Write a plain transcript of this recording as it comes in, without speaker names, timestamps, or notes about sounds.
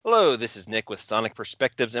Hello, this is Nick with Sonic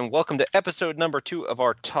Perspectives, and welcome to episode number 2 of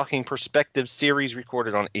our Talking Perspectives series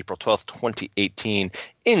recorded on April 12th, 2018.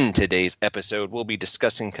 In today's episode, we'll be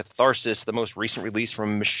discussing Catharsis, the most recent release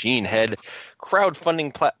from Machine Head,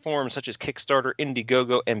 crowdfunding platforms such as Kickstarter,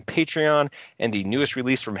 Indiegogo, and Patreon, and the newest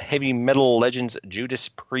release from heavy metal legends Judas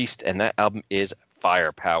Priest, and that album is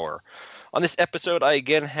Firepower. On this episode, I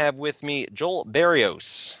again have with me Joel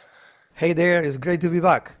Barrios. Hey there, it's great to be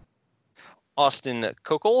back. Austin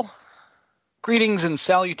Kokel. Greetings and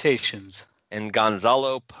salutations. And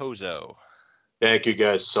Gonzalo Pozo. Thank you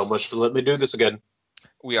guys so much for letting me do this again.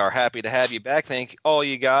 We are happy to have you back. Thank all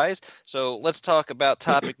you guys. So let's talk about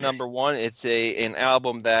topic number 1. It's an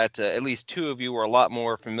album that at least 2 of you are a lot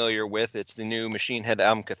more familiar with. It's the new Machine Head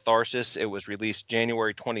album, Catharsis. It was released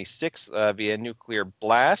January 26th via Nuclear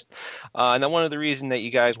Blast. And one of the reasons that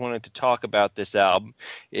you guys wanted to talk about this album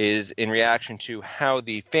is in reaction to how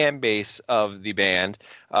the fan base of the band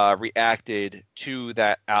reacted to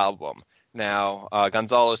that album. Now,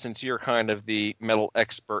 Gonzalo, since you're kind of the metal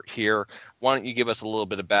expert here, why don't you give us a little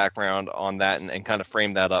bit of background on that and kind of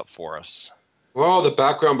frame that up for us? Well, the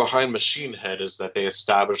background behind Machine Head is that they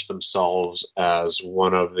established themselves as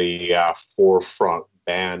one of the forefront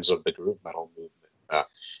bands of the groove metal movement,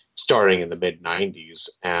 starting in the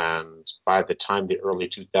mid-90s. And by the time the early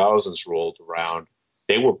 2000s rolled around,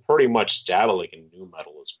 they were pretty much dabbling in nu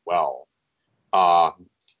metal as well.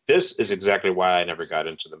 This is exactly why I never got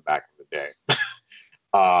into them back in the day.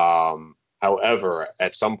 However,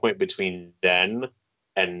 at some point between then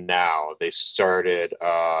and now, they started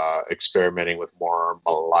experimenting with more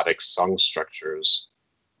melodic song structures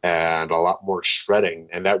and a lot more shredding.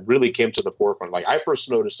 And that really came to the forefront. Like, I first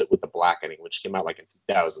noticed it with The Blackening, which came out like in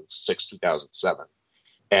 2006, 2007.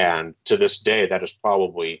 And to this day, that is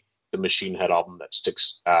probably the Machine Head album that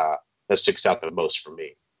sticks out the most for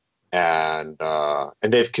me. And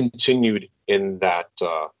they've continued in that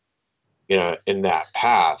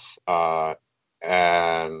path.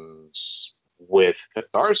 And with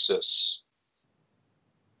Catharsis,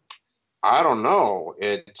 I don't know.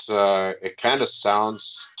 It kind of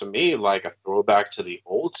sounds to me like a throwback to the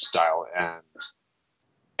old style,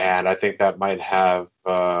 and I think that might have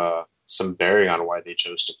some bearing on why they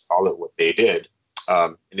chose to call it what they did.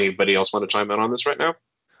 Anybody else want to chime in on this right now?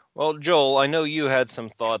 Well, Joel, I know you had some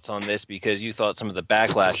thoughts on this because you thought some of the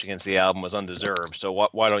backlash against the album was undeserved. So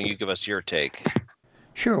why don't you give us your take?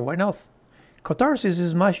 Sure, why not? Catharsis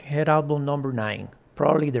is Machine Head album number 9,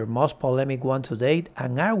 probably their most polemic one to date,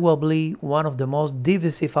 and arguably one of the most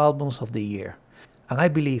divisive albums of the year. And I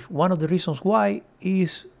believe one of the reasons why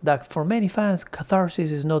is that for many fans,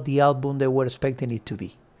 Catharsis is not the album they were expecting it to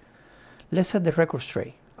be. Let's set the record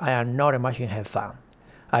straight. I am not a Machine Head fan.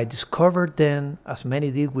 I discovered them, as many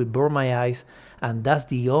did with Burn My Eyes, and that's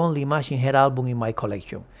the only Machine Head album in my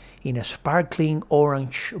collection, in a sparkling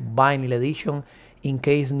orange vinyl edition, in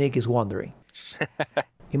case Nick is wondering.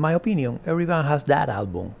 In my opinion, every band has that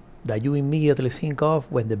album that you immediately think of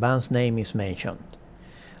when the band's name is mentioned.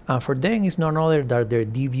 And for them it's none other than their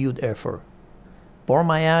debut effort. Burn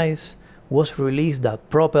My Eyes was a release that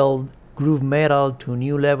propelled groove metal to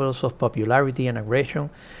new levels of popularity and aggression,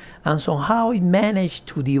 and somehow it managed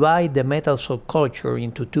to divide the metal subculture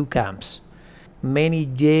into 2 camps. Many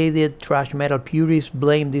jaded thrash metal purists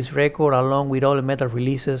blame this record along with other metal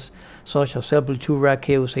releases such as Sepultura,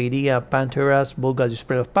 Chaos AD, and Pantera's Vulgar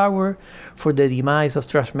Display of Power for the demise of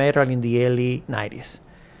thrash metal in the early 90s.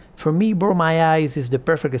 For me, Burn My Eyes is the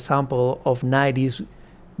perfect example of 90s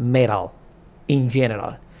metal in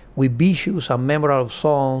general, with vicious and memorable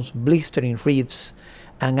songs, blistering riffs,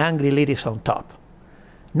 and angry lyrics on top.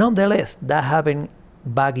 Nonetheless, that happened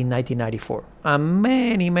back in 1994, and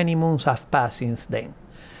many moons have passed since then.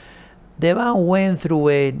 The band went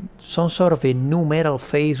through some sort of a nu metal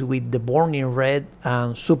phase with The Burning Red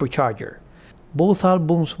and Supercharger. Both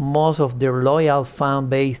albums most of their loyal fan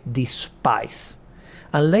base despise,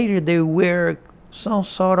 and later they were some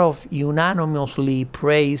sort of unanimously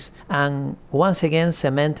praised and once again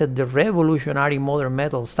cemented the revolutionary modern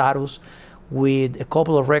metal status with a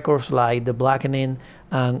couple of records like The Blackening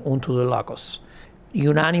and Unto the Locust.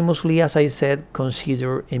 Unanimously, as I said,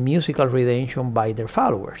 considered a musical redemption by their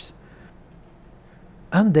followers.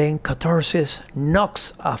 And then Catharsis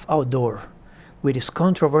knocks off outdoor with its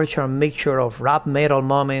controversial mixture of rap metal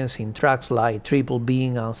moments in tracks like Triple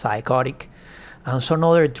Beam and Psychotic, and some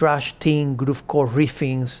other thrash teen groovecore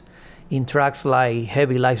riffings in tracks like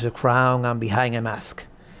Heavy Lies the Crown and Behind a Mask.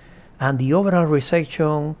 And the overall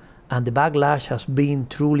reception and the backlash has been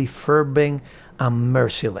truly fervent and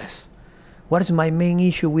merciless. What is my main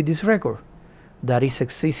issue with this record? That it's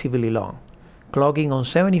excessively long, clocking on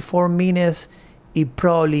 74 minutes It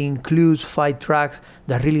probably includes 5 tracks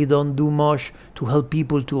that really don't do much to help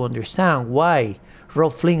people to understand why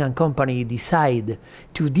Rob Flynn and company decide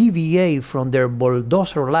to deviate from their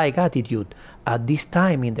bulldozer-like attitude at this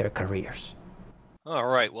time in their careers. All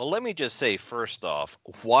right. Well, let me just say first off,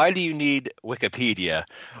 why do you need Wikipedia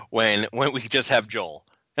when we just have Joel?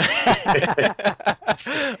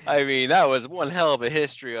 I mean, that was one hell of a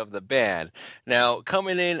history of the band. Now,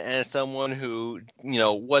 coming in as someone who,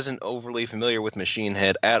 wasn't overly familiar with Machine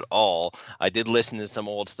Head at all, I did listen to some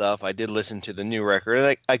old stuff. I did listen to the new record,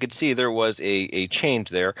 and I could see there was a change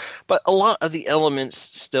there. But a lot of the elements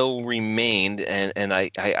still remained, and I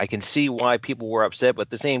can see why people were upset. But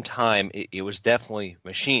at the same time, it was definitely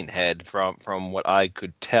Machine Head from what I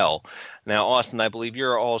could tell. Now, Austin, I believe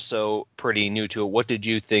you're also pretty new to it. What did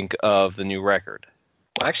you think of the new record?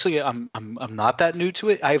 Well, actually, I'm not that new to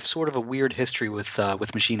it. I have sort of a weird history with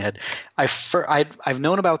Machine Head. I've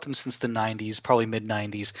known about them since the '90s, probably mid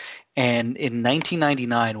 '90s, and in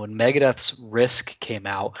 1999, when Megadeth's Risk came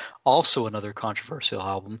out, also another controversial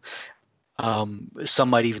album. Some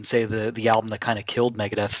might even say the album that kind of killed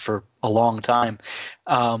Megadeth for a long time.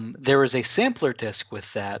 There was a sampler disc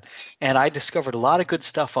with that, and I discovered a lot of good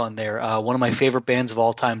stuff on there. One of my favorite bands of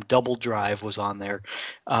all time, Double Drive, was on there.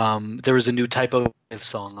 There was a new Type of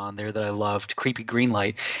song on there that I loved, Creepy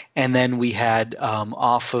Greenlight. And then we had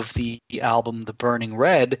off of the album The Burning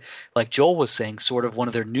Red, like Joel was saying, sort of one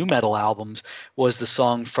of their new metal albums, was the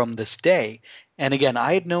song From This Day. And again,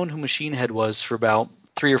 I had known who Machine Head was for about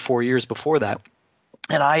 3 or 4 years before that.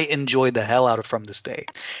 And I enjoyed the hell out of From This Day.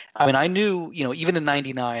 I mean, I knew, even in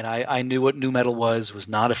 '99, I knew what new metal was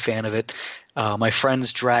not a fan of it. My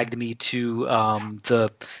friends dragged me to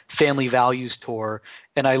the Family Values tour,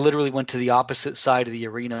 and I literally went to the opposite side of the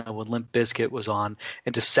arena when Limp Bizkit was on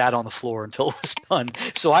and just sat on the floor until it was done.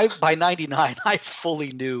 So by '99, I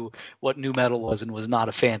fully knew what new metal was and was not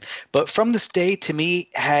a fan. But From This Day, to me,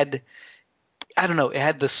 had... I don't know, it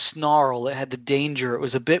had the snarl, it had the danger, it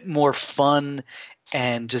was a bit more fun,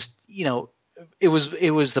 and just, it was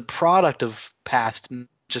the product of past,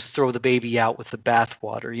 just throw the baby out with the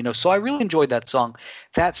bathwater, so I really enjoyed that song.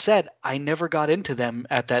 That said, I never got into them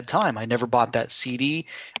at that time. I never bought that CD.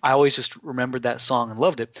 I always just remembered that song and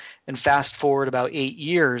loved it. And fast forward about 8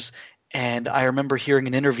 years, and I remember hearing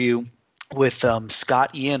an interview with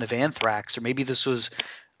Scott Ian of Anthrax, or maybe this was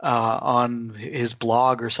on his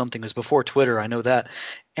blog or something. It was before Twitter, I know that.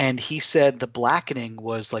 And he said The Blackening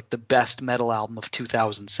was like the best metal album of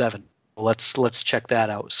 2007. Let's check that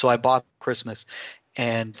out. So I bought Christmas,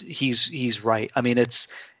 and he's right. I mean,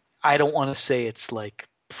 I don't want to say it's like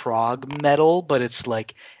prog metal, but it's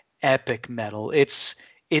like epic metal. It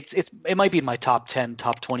might be in my top 10,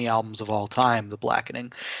 top 20 albums of all time, The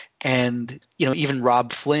Blackening. And, even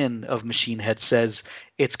Rob Flynn of Machine Head says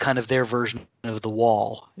it's kind of their version of The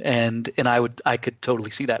Wall. And I could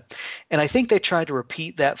totally see that. And I think they tried to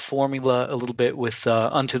repeat that formula a little bit with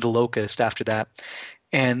Unto the Locust after that.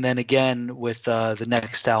 And then again with the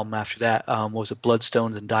next album after that, was it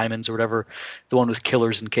Bloodstones and Diamonds or whatever, the one with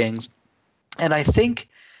Killers and Kings. And I think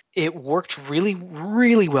it worked really,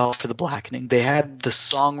 really well for The Blackening. They had the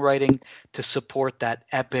songwriting to support that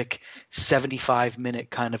epic 75-minute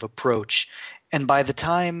kind of approach. And by the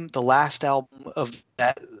time the last album of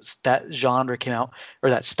that genre came out, or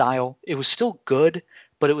that style, it was still good,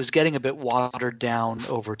 but it was getting a bit watered down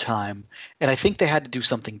over time. And I think they had to do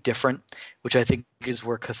something different, which I think is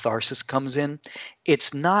where Catharsis comes in.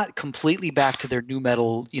 It's not completely back to their new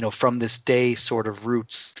metal, From This Day sort of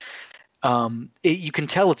roots. You can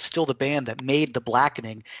tell it's still the band that made The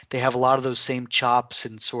Blackening. They have a lot of those same chops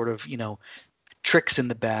and sort of, tricks in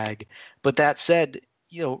the bag. But that said,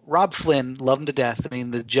 Rob Flynn, love him to death. I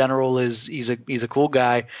mean, the general he's a cool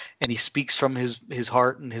guy, and he speaks from his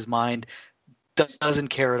heart and his mind. Doesn't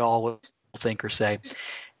care at all what people think or say.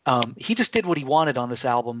 He just did what he wanted on this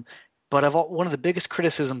album. But one of the biggest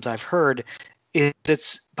criticisms I've heard is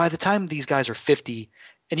it's by the time these guys are 50.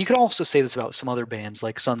 And you could also say this about some other bands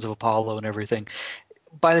like Sons of Apollo and everything.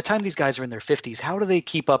 By the time these guys are in their 50s, how do they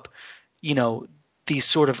keep up, these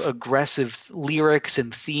sort of aggressive lyrics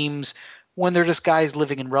and themes when they're just guys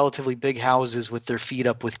living in relatively big houses with their feet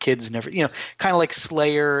up with kids and everything? Kind of like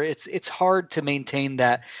Slayer. It's hard to maintain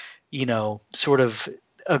that, sort of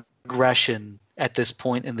aggression at this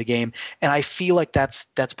point in the game. And I feel like that's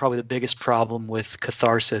probably the biggest problem with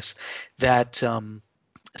Catharsis, that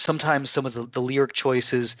sometimes some of the lyric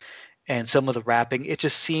choices and some of the rapping, it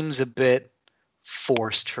just seems a bit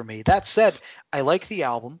forced for me. That said, I like the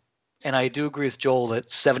album. And I do agree with Joel that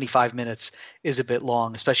 75 minutes is a bit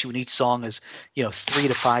long, especially when each song is, 3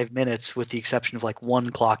 to 5 minutes, with the exception of like one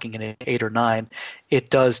clocking in 8 or 9. It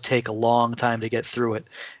does take a long time to get through it.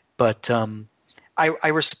 But I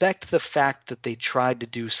respect the fact that they tried to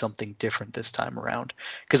do something different this time around,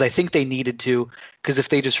 because I think they needed to. Because if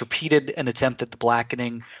they just repeated an attempt at the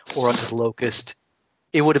Blackening or Under the Locust,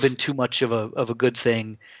 it would have been too much of a good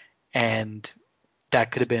thing, and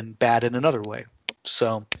that could have been bad in another way.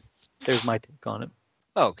 So there's my take on it.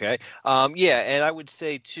 Okay. Yeah, and I would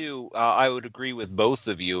say, too, I would agree with both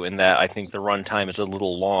of you in that I think the runtime is a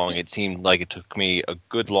little long. It seemed like it took me a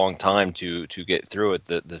good long time to get through it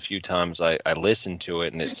the few times I listened to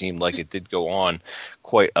it, and it seemed like it did go on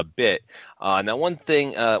quite a bit. Now, one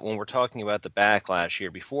thing, when we're talking about the backlash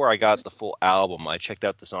here, before I got the full album, I checked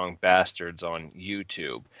out the song Bastards on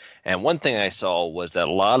YouTube. And one thing I saw was that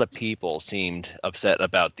a lot of people seemed upset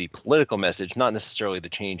about the political message, not necessarily the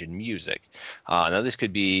change in music. Now, this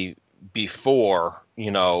could be before,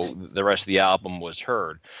 the rest of the album was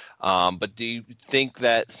heard. But do you think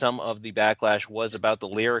that some of the backlash was about the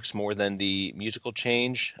lyrics more than the musical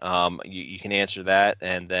change? You can answer that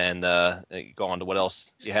and then go on to what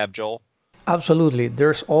else you have, Joel. Absolutely.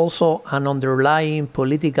 There's also an underlying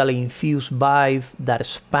politically infused vibe that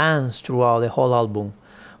spans throughout the whole album,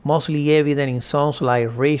 mostly evident in songs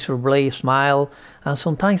like Razor Blade Smile, and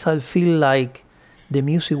sometimes I feel like the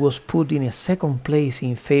music was put in a second place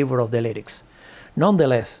in favor of the lyrics.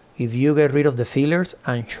 Nonetheless, if you get rid of the fillers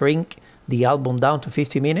and shrink the album down to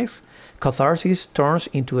 50 minutes, Catharsis turns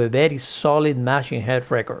into a very solid Machine Head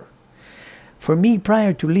record. For me,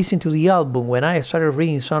 prior to listening to the album, when I started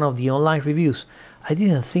reading some of the online reviews, I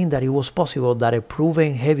didn't think that it was possible that a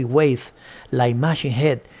proven heavyweight like Machine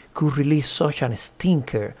Head could release such a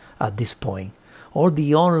stinker at this point. All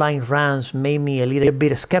the online rants made me a little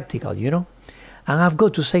bit skeptical, And I've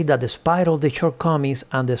got to say that despite all the shortcomings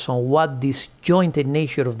and the somewhat disjointed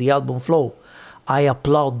nature of the album flow, I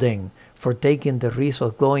applaud them for taking the risk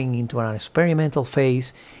of going into an experimental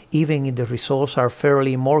phase, even if the results are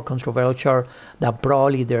fairly more controversial than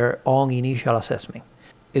probably their own initial assessment.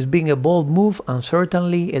 It's been a bold move and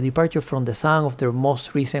certainly a departure from the sound of their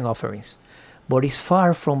most recent offerings, but it's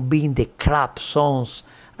far from being the crap songs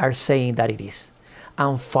are saying that it is,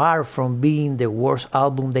 and far from being the worst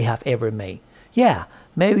album they have ever made. Yeah,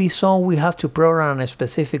 maybe some will have to program a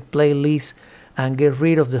specific playlist and get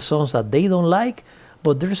rid of the songs that they don't like,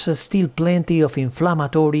 but there's still plenty of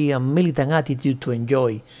inflammatory and militant attitude to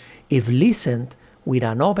enjoy if listened with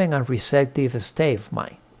an open and receptive state of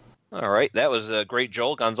mind. All right, that was great,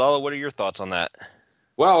 Joel. Gonzalo, what are your thoughts on that?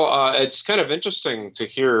 Well, it's kind of interesting to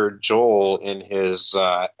hear Joel in his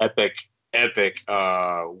epic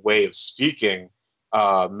way of speaking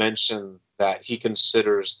mention that he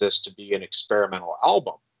considers this to be an experimental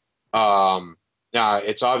album. Now,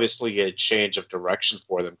 it's obviously a change of direction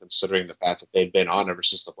for them, considering the fact that they've been on ever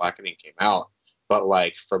since The Blackening came out. But,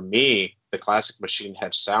 for me, the classic Machine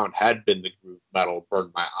Head sound had been the groove metal,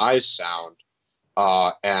 Burn My Eyes sound,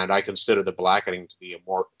 and I consider The Blackening to be a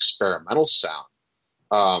more experimental sound.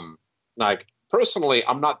 Personally,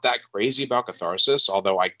 I'm not that crazy about Catharsis,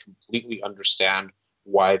 although I completely understand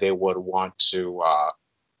why they would want to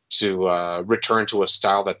return to a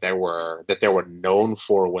style that they were known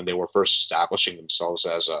for when they were first establishing themselves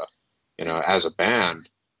as a band.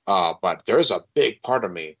 But there's a big part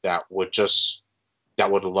of me that would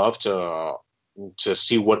love to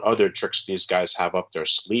see what other tricks these guys have up their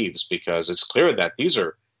sleeves, because it's clear that these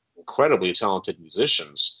are incredibly talented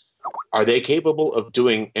musicians. Are they capable of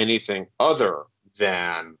doing anything other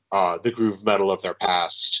than the groove metal of their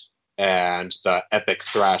past and the epic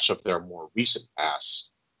thrash of their more recent past?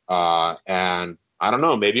 And I don't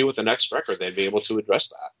know, maybe with the next record, they'd be able to address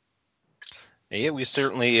that. Yeah, we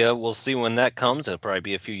certainly will see when that comes. It'll probably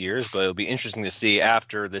be a few years, but it'll be interesting to see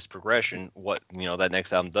after this progression what that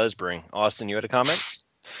next album does bring. Austin, you had a comment?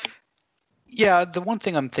 Yeah, the one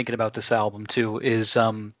thing I'm thinking about this album too is,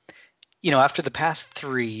 after the past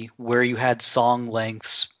 3, where you had song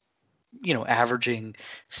lengths, averaging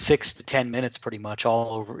 6 to 10 minutes, pretty much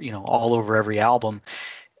all over every album.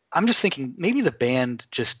 I'm just thinking maybe the band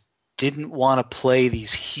just didn't want to play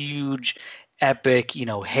these huge, epic,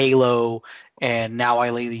 Halo and Now I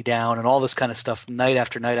Lay Thee Down and all this kind of stuff night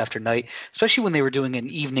after night after night, especially when they were doing an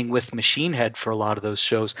evening with Machine Head for a lot of those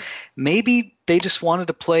shows. Maybe they just wanted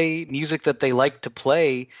to play music that they liked to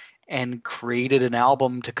play and created an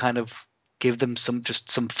album to kind of give them some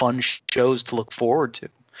fun shows to look forward to,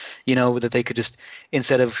 that they could just,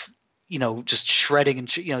 instead of just shredding and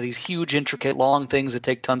these huge, intricate, long things that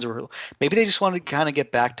take tons of. Maybe they just wanted to kind of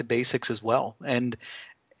get back to basics as well. And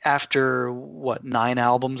after what, 9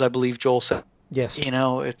 albums, I believe Joel said. Yes.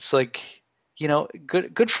 It's like,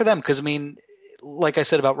 good for them, because I mean, like I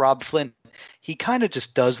said about Rob Flynn, he kind of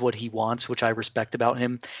just does what he wants, which I respect about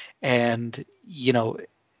him, and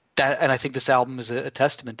and I think this album is a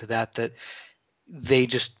testament to that. That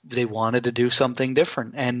they wanted to do something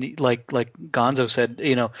different, and like Gonzo said,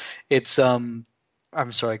 it's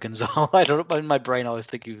I'm sorry, Gonzalo. I don't know. In my brain, I always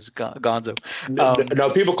think he was Gonzo. No,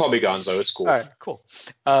 people call me Gonzo. It's cool. All right, cool.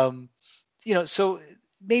 So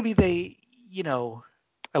maybe they,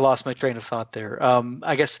 I lost my train of thought there.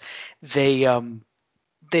 I guess they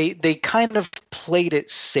kind of played it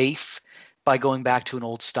safe by going back to an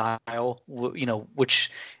old style, which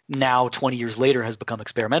now 20 years later has become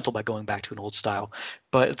experimental by going back to an old style.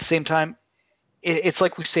 But at the same time, it's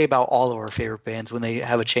like we say about all of our favorite bands when they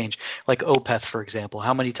have a change, like Opeth, for example.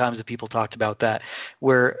 How many times have people talked about that,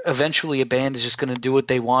 where eventually a band is just going to do what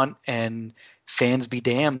they want and fans be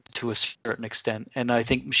damned to a certain extent? And I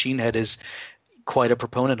think Machine Head is quite a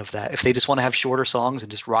proponent of that. If they just want to have shorter songs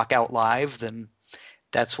and just rock out live, then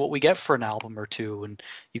that's what we get for an album or two. And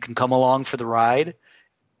you can come along for the ride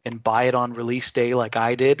and buy it on release day like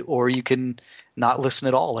I did, or you can not listen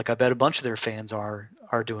at all, like I bet a bunch of their fans are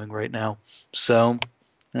doing right now. So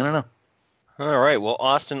I don't know. All right. Well,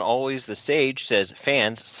 Austin, always the sage, says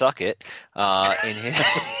fans suck it.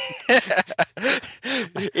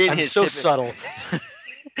 In his subtle.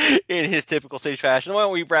 In his typical sage fashion. Why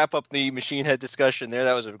don't we wrap up the Machine Head discussion there?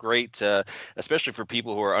 That was a great, especially for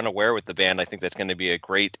people who are unaware with the band. I think that's going to be a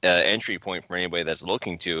great entry point for anybody that's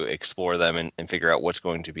looking to explore them and figure out what's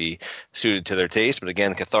going to be suited to their taste. But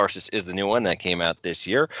again, Catharsis is the new one that came out this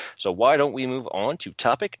year. So why don't we move on to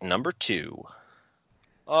topic number 2?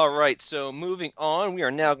 All right, so moving on, we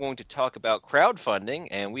are now going to talk about crowdfunding,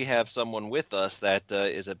 and we have someone with us that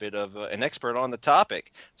is a bit of an expert on the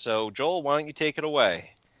topic. So, Joel, why don't you take it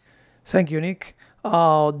away? Thank you, Nick.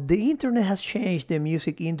 The internet has changed the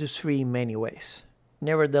music industry in many ways.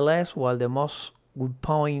 Nevertheless, while the most would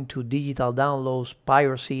point to digital downloads,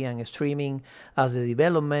 piracy, and streaming as the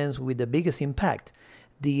developments with the biggest impact,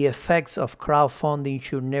 the effects of crowdfunding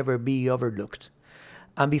should never be overlooked.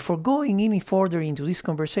 And before going any further into this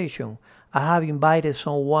conversation, I have invited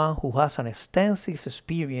someone who has an extensive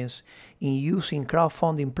experience in using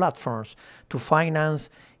crowdfunding platforms to finance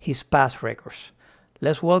his past records.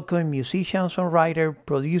 Let's welcome musician, songwriter,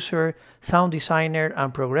 producer, sound designer,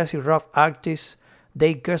 and progressive rock artist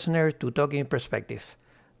Dave Kersner to Talk in Perspective.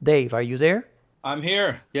 Dave, are you there? I'm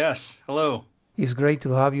here. Yes. Hello. It's great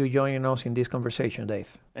to have you joining us in this conversation,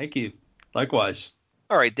 Dave. Thank you. Likewise.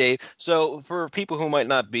 All right, Dave. So for people who might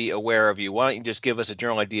not be aware of you, why don't you just give us a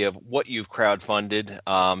general idea of what you've crowdfunded,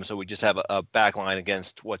 so we just have a backline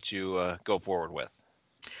against what you go forward with.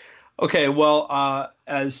 Okay, well,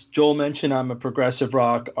 as Joel mentioned, I'm a progressive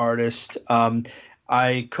rock artist.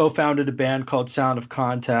 I co-founded a band called Sound of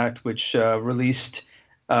Contact, which released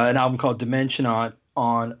an album called Dimension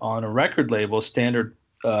on a record label, standard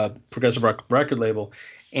progressive rock record label.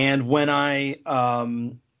 And when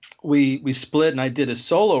we split and I did a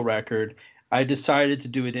solo record, I decided to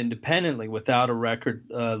do it independently without a record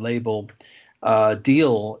label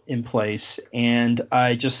deal in place. And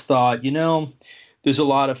I just thought, there's a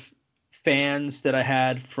lot of fans that I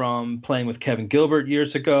had from playing with Kevin Gilbert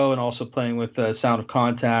years ago and also playing with Sound of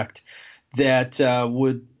Contact that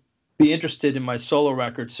would be interested in my solo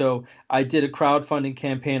record. So I did a crowdfunding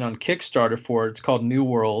campaign on Kickstarter for it. It's called New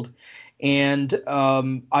World. And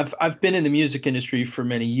I've been in the music industry for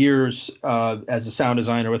many years as a sound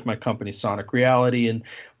designer with my company Sonic Reality, and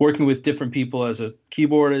working with different people as a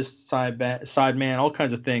keyboardist, sideman, all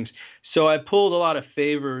kinds of things. So I pulled a lot of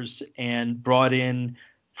favors and brought in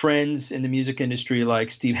friends in the music industry like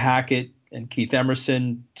Steve Hackett and Keith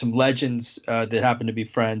Emerson, some legends that happen to be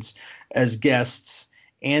friends, as guests.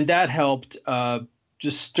 And that helped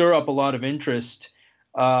just stir up a lot of interest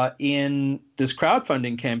in this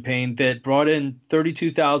crowdfunding campaign that brought in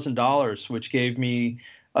 $32,000, which gave me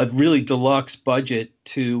a really deluxe budget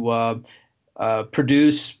to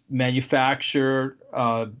produce, manufacture,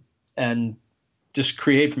 and just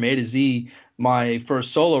create from A to Z my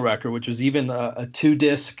first solo record, which was even a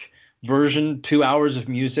 2-disc version, 2 hours of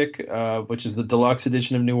music, which is the deluxe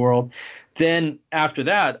edition of New World. Then after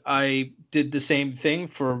that, I did the same thing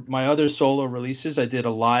for my other solo releases. I did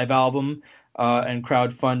a live album and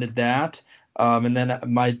crowdfunded that. And then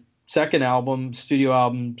my second album, studio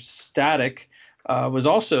album, Static, was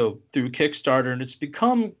also through Kickstarter. And it's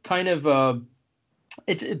become kind of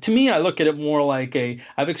to me, I look at it more like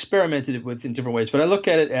I've experimented with in different ways, but I look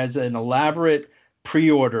at it as an elaborate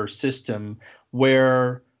pre-order system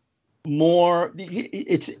where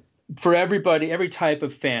it's for everybody, every type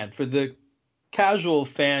of fan, for the casual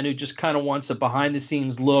fan who just kind of wants a behind the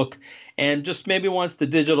scenes look and just maybe wants the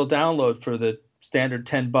digital download for the standard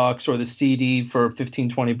 $10 or the CD for 15,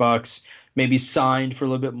 $20, maybe signed for a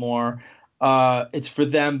little bit more. It's for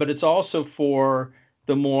them, but it's also for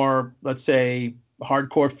the more, let's say,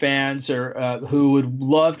 hardcore fans or who would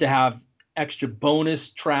love to have extra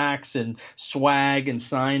bonus tracks and swag and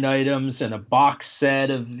signed items and a box set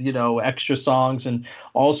of, extra songs and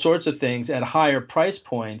all sorts of things at higher price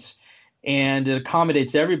points. And it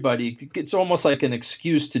accommodates everybody. It's almost like an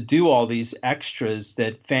excuse to do all these extras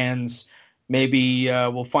that fans maybe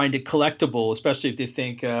will find it collectible, especially if they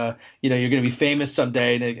think you're going to be famous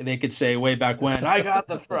someday, and they could say way back when I got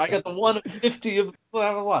the 1 of 50 of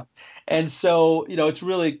blah blah blah. And so it's a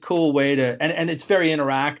really cool way to, and it's very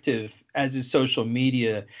interactive, as is social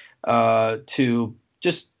media, to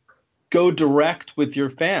just go direct with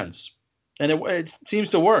your fans, and it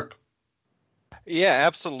seems to work. Yeah,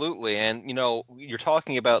 absolutely. And, you're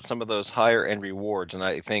talking about some of those higher end rewards. And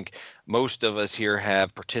I think most of us here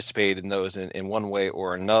have participated in those in one way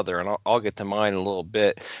or another. And I'll get to mine in a little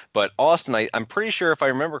bit. But Austin, I'm pretty sure if I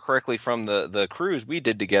remember correctly from the cruise we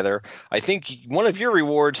did together, I think one of your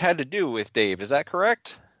rewards had to do with Dave. Is that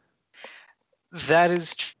correct? That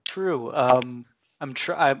is true. I'm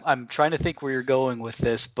trying to think where you're going with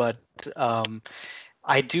this, but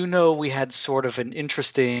I do know we had sort of an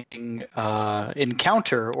interesting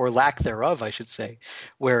encounter, or lack thereof, I should say,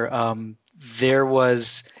 where there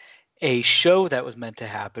was a show that was meant to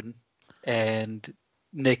happen. And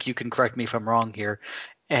Nick, you can correct me if I'm wrong here.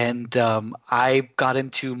 And I got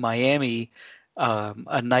into Miami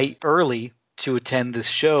a night early to attend this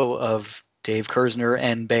show of Dave Kersner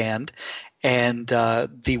and band. And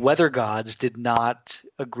the weather gods did not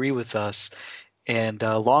agree with us. And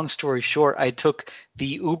long story short, I took the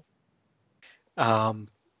Uber. I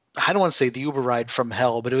don't want to say the Uber ride from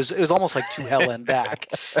hell, but it was almost like to hell and back.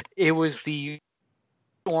 It was the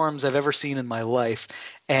storms I've ever seen in my life,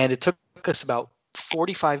 and it took us about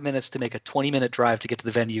 45 minutes to make a 20-minute drive to get to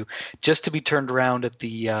the venue, just to be turned around at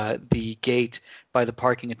the gate by the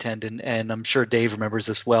parking attendant. And I'm sure Dave remembers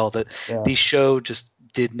this well, that the show just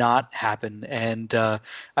did not happen. And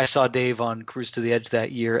I saw Dave on Cruise to the Edge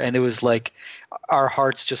that year, and it was like our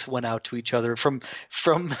hearts just went out to each other from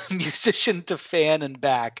musician to fan and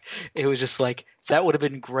back. It was just like, that would have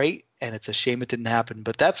been great, and it's a shame it didn't happen.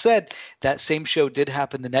 But that said, that same show did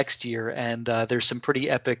happen the next year, and there's some pretty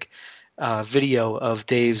epic video of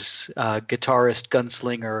Dave's guitarist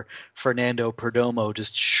gunslinger Fernando Perdomo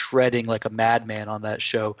just shredding like a madman on that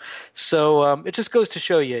show. So it just goes to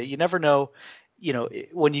show you never know.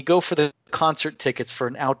 When you go for the concert tickets for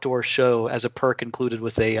an outdoor show as a perk included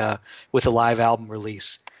with a live album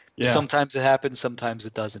release, sometimes it happens, sometimes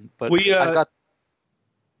it doesn't. But I've got.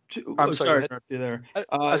 I'm sorry. There.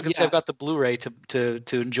 I was going to say I've got the Blu-ray to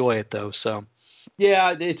enjoy it though. So.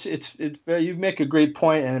 Yeah, it's you make a great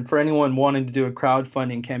point, and for anyone wanting to do a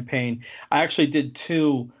crowdfunding campaign, I actually did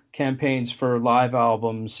 2 campaigns for live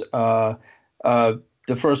albums.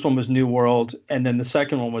 The first one was New World, and then the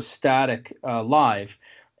second one was Static Live,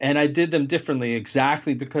 and I did them differently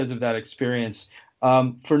exactly because of that experience.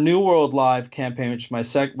 For New World Live campaign, which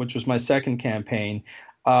was my second campaign,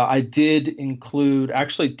 I did include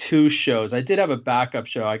actually 2 shows. I did have a backup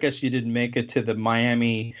show. I guess you didn't make it to the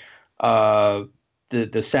Miami. The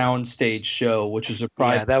soundstage show, which was a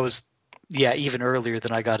private. Yeah, that was even earlier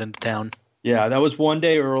than I got into town. Yeah, that was one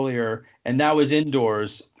day earlier, and that was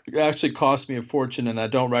indoors. It actually cost me a fortune, and I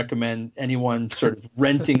don't recommend anyone sort of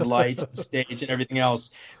renting lights and stage and everything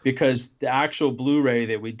else, because the actual Blu-ray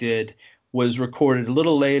that we did was recorded a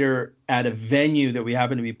little later at a venue that we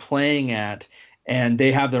happen to be playing at, and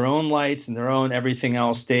they have their own lights and their own everything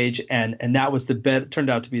else stage, and that was turned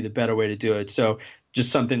out to be the better way to do it. So just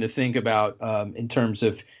something to think about in terms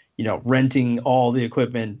of renting all the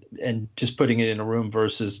equipment and just putting it in a room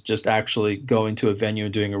versus just actually going to a venue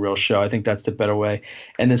and doing a real show. I think that's the better way.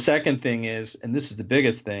 And the second thing is, and this is the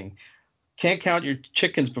biggest thing, can't count your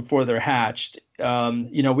chickens before they're hatched.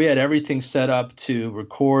 We had everything set up to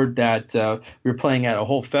record that. We were playing at a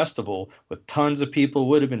whole festival with tons of people.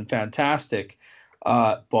 Would have been fantastic,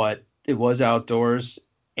 but it was outdoors.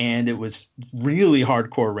 And it was really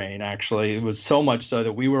hardcore rain, actually. It was so much so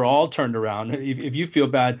that we were all turned around. If you feel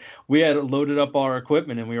bad, we had loaded up all our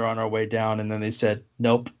equipment and we were on our way down. And then they said,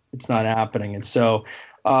 nope, it's not happening. And so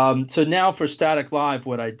now for Static Live,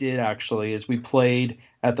 what I did actually is we played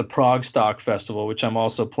at the Prague Stock Festival, which I'm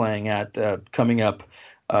also playing at coming up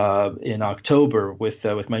in October with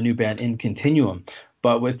my new band In Continuum.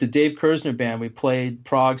 But with the Dave Kersner Band, we played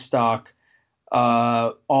Prague Stock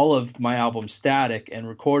all of my album static and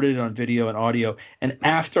recorded it on video and audio. And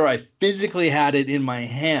after I physically had it in my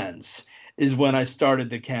hands is when I started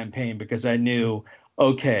the campaign, because I knew,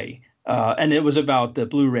 okay, and it was about the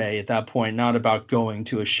Blu-ray at that point, not about going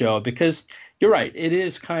to a show, because you're right, it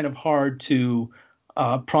is kind of hard to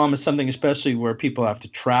promise something, especially where people have to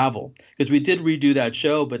travel. Because we did redo that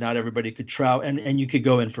show, but not everybody could travel, and you could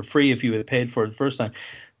go in for free if you had paid for it the first time.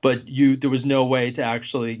 But there was no way to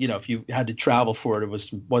actually, if you had to travel for it,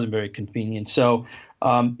 wasn't very convenient. So,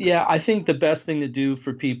 yeah, I think the best thing to do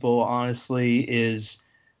for people, honestly, is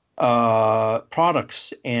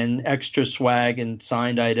products and extra swag and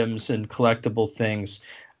signed items and collectible things.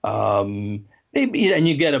 Maybe, and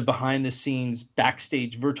you get a behind the scenes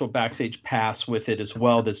virtual backstage pass with it as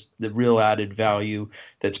well. That's the real added value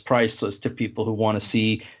that's priceless to people who want to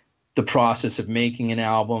see the process of making an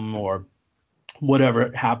album or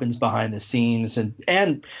whatever happens behind the scenes,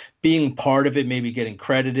 and being part of it, maybe getting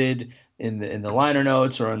credited in the liner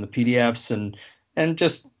notes or in the PDFs, and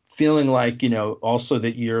just feeling like, also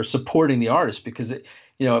that you're supporting the artist, because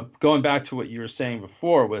going back to what you were saying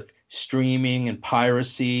before with streaming and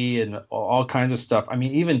piracy and all kinds of stuff. I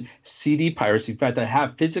mean, even CD piracy. In fact, I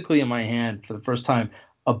have physically in my hand for the first time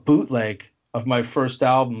a bootleg of my first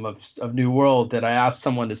album of New World that I asked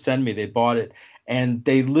someone to send me. They bought it, and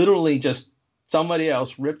they literally just, somebody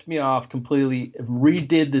else ripped me off completely,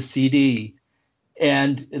 redid the CD,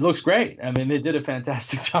 and it looks great. I mean, they did a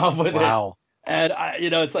fantastic job with it. Wow. And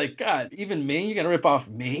it's like, God, even me, you're gonna rip off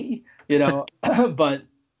me, But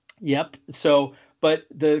yep. So, but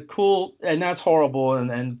and that's horrible.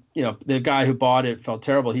 And the guy who bought it felt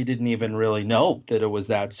terrible. He didn't even really know that it was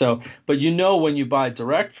that. So, but when you buy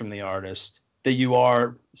direct from the artist, that you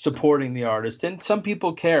are supporting the artist, and some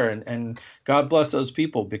people care, and God bless those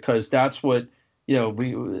people, because that's what,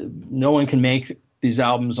 no one can make these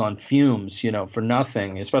albums on fumes, for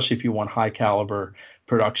nothing, especially if you want high caliber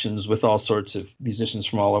productions with all sorts of musicians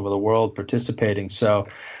from all over the world participating. So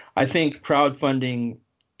I think crowdfunding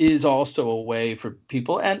is also a way for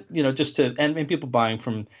people, and, and people buying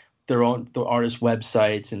from the artist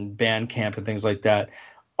websites and Bandcamp and things like that,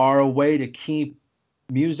 are a way to keep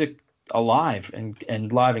music alive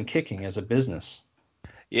and live and kicking as a business.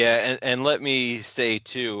 Yeah, and let me say,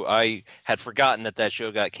 too, I had forgotten that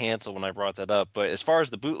show got canceled when I brought that up. But as far as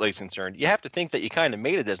the bootleg's concerned, you have to think that you kind of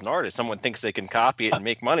made it as an artist. Someone thinks they can copy it and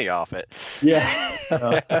make money off it. Yeah.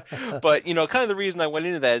 But, kind of the reason I went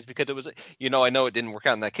into that is because it was, I know it didn't work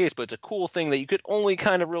out in that case, but it's a cool thing that you could only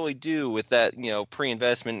kind of really do with that,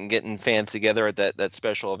 pre-investment and getting fans together at that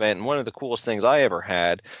special event. And one of the coolest things I ever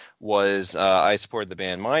had was I supported the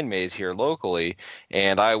band Mind Maze here locally,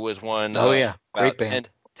 and I was one Great band.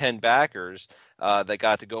 10 backers that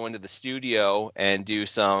got to go into the studio and do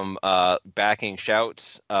some backing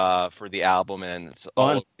shouts for the album, and it's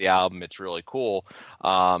all over the album. It's really cool.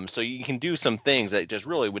 So you can do some things that just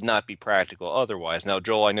really would not be practical otherwise. Now,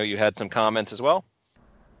 Joel, I know you had some comments as well.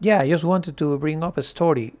 Yeah, I just wanted to bring up a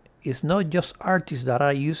story. It's not just artists that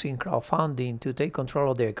are using crowdfunding to take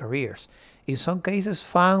control of their careers. In some cases,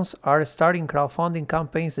 fans are starting crowdfunding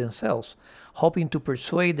campaigns themselves, hoping to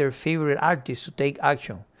persuade their favorite artists to take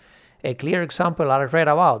action. A clear example I read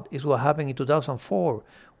about is what happened in 2004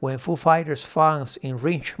 when Foo Fighters fans in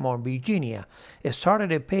Richmond, Virginia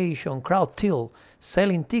started a page on Crowdtill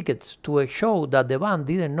selling tickets to a show that the band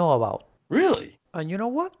didn't know about. Really? And you know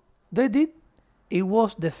what? They did. It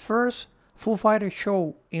was the first Foo Fighters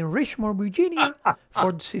show in Richmond, Virginia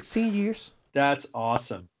for 16 years. That's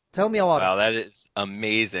awesome. Tell me about it. Wow, that is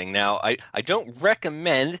amazing. Now, I don't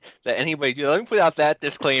recommend that anybody do that. Let me put out that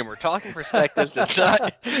disclaimer. Talking Perspectives does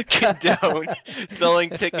not condone selling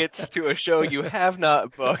tickets to a show you have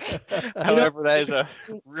not booked. However, that is a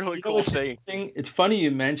really cool thing. It's funny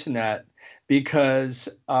you mention that, because,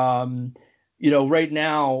 right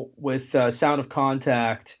now with Sound of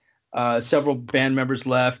Contact, several band members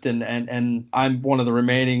left, and I'm one of the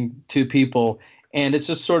remaining two people, and it's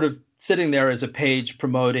just sort of sitting there as a page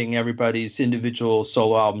promoting everybody's individual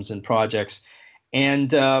solo albums and projects. And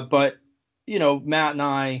but Matt and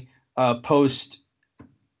I post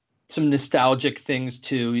some nostalgic things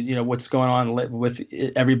too, what's going on with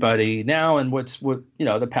everybody now and what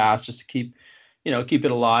the past, just to keep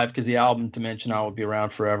it alive, because the album Dimension I will be around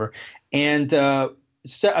forever. And so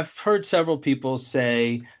I've heard several people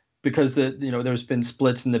say, because there's been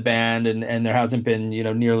splits in the band, and there hasn't been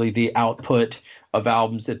nearly the output of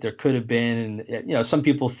albums that there could have been, and some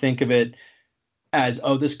people think of it as,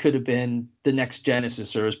 oh, this could have been the next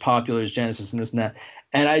Genesis, or as popular as Genesis, and this and that.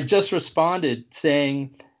 And I just responded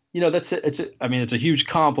saying, it's a huge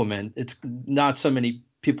compliment. It's not so many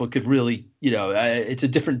people could really, it's a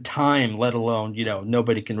different time, let alone,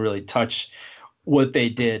 nobody can really touch what they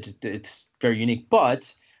did. It's very unique.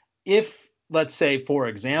 But if, let's say, for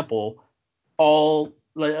example, a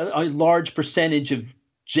large percentage of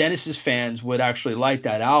Genesis fans would actually like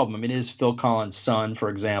that album. I mean, it is Phil Collins' son, for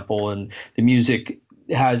example, and the music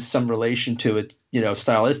has some relation to it,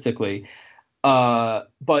 stylistically.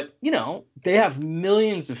 But they have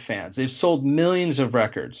millions of fans. They've sold millions of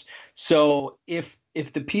records. So if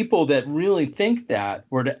the people that really think that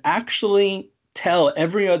were to actually tell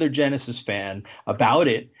every other Genesis fan about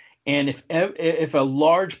it, and if a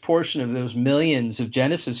large portion of those millions of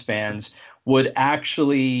Genesis fans would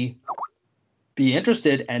actually be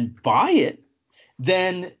interested and buy it,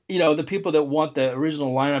 then the people that want the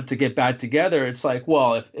original lineup to get back together, it's like,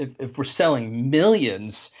 well, if we're selling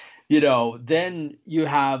millions, then you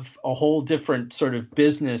have a whole different sort of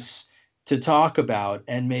business to talk about,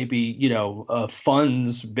 and maybe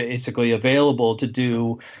funds basically available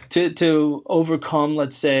to overcome,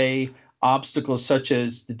 let's say, obstacles such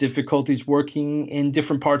as the difficulties working in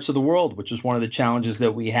different parts of the world, which was one of the challenges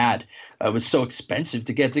that we had. It was so expensive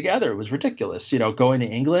to get together; it was ridiculous. Going to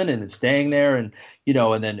England and then staying there, and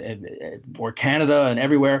or Canada and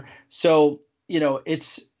everywhere. So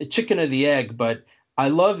it's a chicken or the egg, but I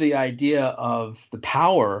love the idea of the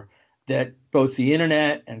power that both the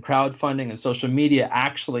internet and crowdfunding and social media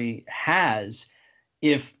actually has.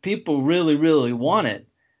 If people really, really want it,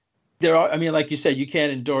 like you said, you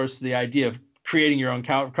can't endorse the idea of creating your own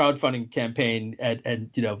crowdfunding campaign for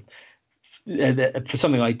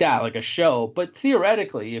something like that, like a show. But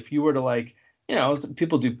theoretically, if you were to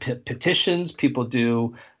people do petitions, people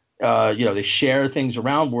do, they share things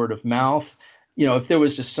around, word of mouth. If there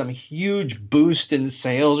was just some huge boost in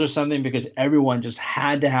sales or something because everyone just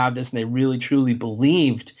had to have this and they really truly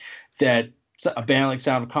believed that a band like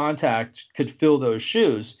Sound of Contact could fill those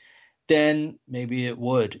shoes, then maybe it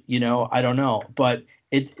would. I don't know. But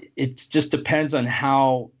it just depends on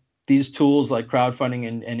how these tools like crowdfunding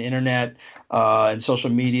and internet and social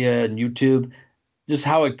media and YouTube, just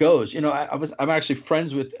how it goes. I'm actually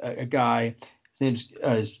friends with a guy. His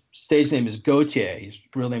stage name is Gautier. His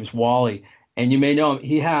real name is Wally. And you may know him.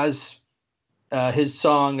 He has his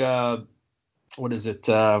song, what is it?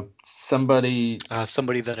 Somebody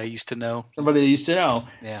that I used to know. Somebody that used to know,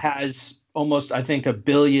 yeah, has almost, I think, 1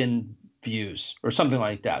 billion views or something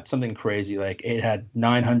like that. Something crazy. Like it had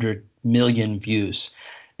 900 million views.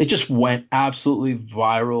 It just went absolutely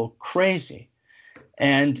viral, crazy.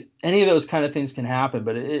 And any of those kind of things can happen,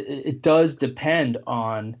 but it does depend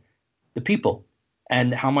on the people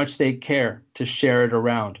and how much they care to share it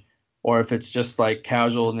around. Or if it's just like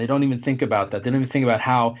casual and they don't even think about that. They don't even think about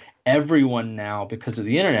how everyone now, because of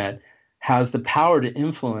the internet, has the power to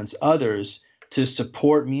influence others to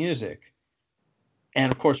support music.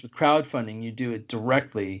 And of course, with crowdfunding, you do it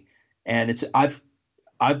directly. And I've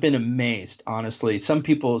been amazed, honestly. Some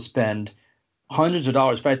people spend hundreds of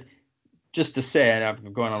dollars. But just to say, and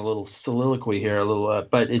I'm going on a little soliloquy here,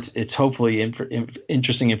 but it's hopefully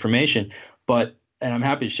interesting information. And I'm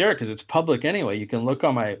happy to share it because it's public anyway. You can look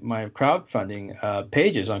on my crowdfunding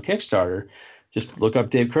pages on Kickstarter. Just look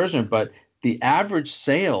up Dave Kersner. But the average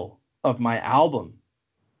sale of my album,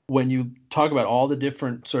 when you talk about all the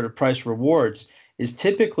different sort of price rewards, is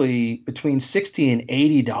typically between $60 and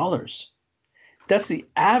 $80. That's the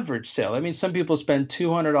average sale. I mean, some people spend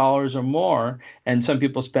 $200 or more, and some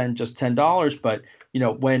people spend just $10. But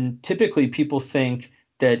when typically people think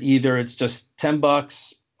that either it's just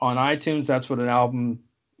 $10 on iTunes, that's what an album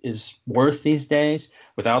is worth these days,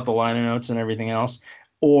 without the liner notes and everything else.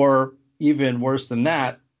 Or even worse than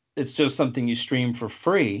that, it's just something you stream for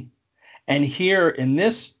free. And here in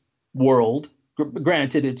this world,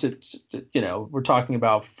 granted, it's we're talking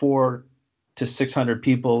about 400 to 600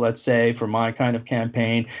 people, let's say, for my kind of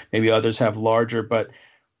campaign. Maybe others have larger, but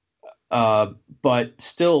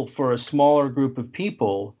still, for a smaller group of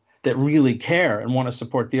people that really care and want to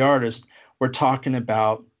support the artist, we're talking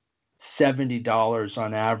about $70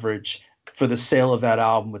 on average for the sale of that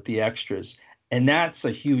album with the extras. And that's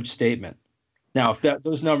a huge statement. Now, if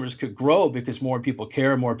those numbers could grow because more people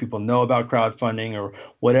care, more people know about crowdfunding or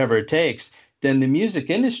whatever it takes, then the music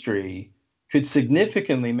industry could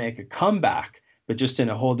significantly make a comeback, but just in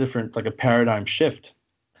a whole different, like a paradigm shift.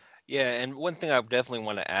 Yeah, and one thing I definitely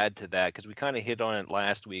want to add to that, because we kind of hit on it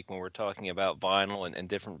last week when we were talking about vinyl and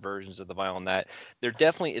different versions of the vinyl, and that there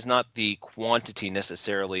definitely is not the quantity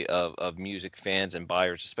necessarily of music fans and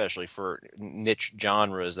buyers, especially for niche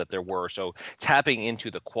genres, that there were. So tapping into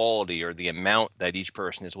the quality or the amount that each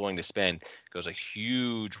person is willing to spend goes a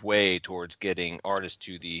huge way towards getting artists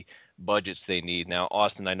to the budgets they need. Now,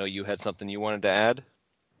 Austin, I know you had something you wanted to add.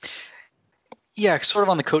 Yeah, sort of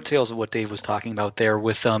on the coattails of what Dave was talking about there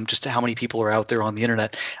with just how many people are out there on the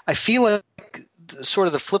internet. I feel like sort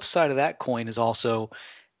of the flip side of that coin is also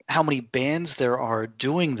how many bands there are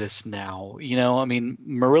doing this now. I mean,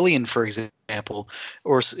 Marillion, for example,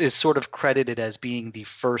 is sort of credited as being the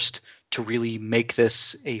first to really make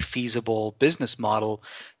this a feasible business model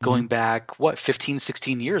going back, 15,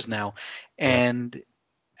 16 years now. And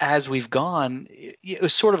as we've gone, it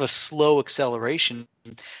was sort of a slow acceleration,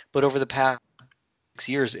 but over the past 6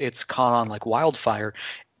 years, it's caught on like wildfire,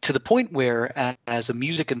 to the point where, as a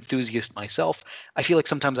music enthusiast myself, I feel like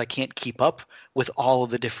sometimes I can't keep up with all of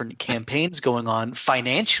the different campaigns going on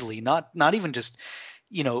financially, not even just,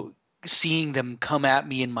 seeing them come at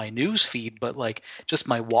me in my news feed, but like just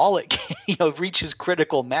my wallet, reaches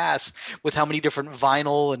critical mass with how many different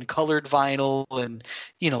vinyl and colored vinyl and,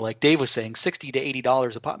 like Dave was saying, $60 to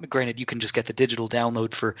 $80 a pop. Granted, you can just get the digital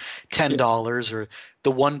download for $10 or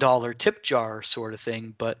the $1 tip jar sort of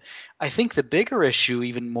thing. But I think the bigger issue,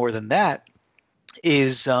 even more than that,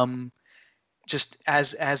 is just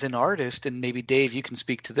as an artist, and maybe Dave, you can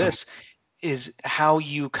speak to this, is how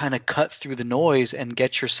you kind of cut through the noise and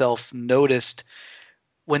get yourself noticed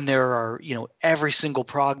when there are, every single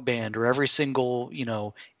prog band or every single,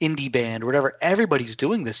 indie band or whatever. Everybody's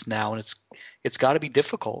doing this now, and it's got to be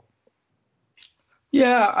difficult.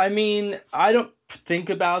 Yeah, I mean, I don't think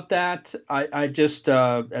about that. I just,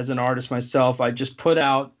 as an artist myself, I just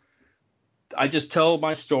tell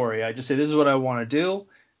my story. I just say, this is what I want to do.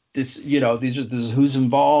 This is who's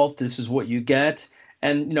involved. This is what you get.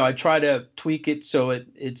 And, I try to tweak it so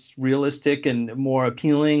it's realistic and more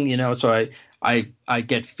appealing, so I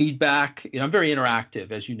get feedback. I'm very interactive,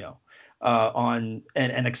 as you know, and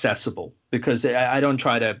accessible, because I don't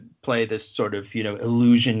try to play this sort of,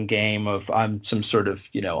 illusion game of I'm some sort of,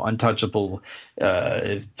 untouchable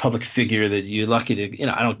public figure that you're lucky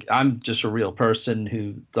to, I'm just a real person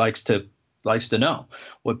who likes to know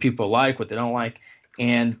what people like, what they don't like,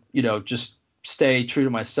 and, just stay true to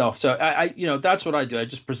myself. So I that's what I do. I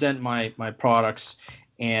just present my products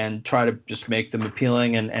and try to just make them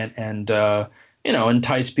appealing and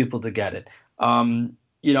entice people to get it. I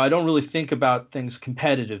don't really think about things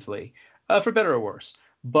competitively, for better or worse,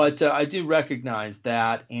 but I do recognize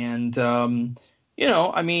that. And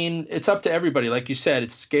I mean, it's up to everybody. Like you said,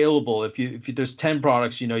 it's scalable. If there's 10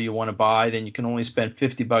 products you want to buy, then you can only spend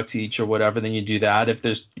 $50 each or whatever. Then you do that. If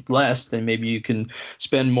there's less, then maybe you can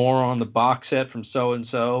spend more on the box set from so and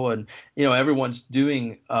so. And everyone's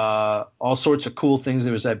doing all sorts of cool things.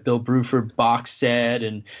 There was that Bill Bruford box set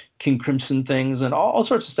and King Crimson things and all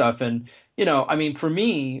sorts of stuff. And I mean, for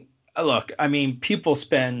me, look, I mean, people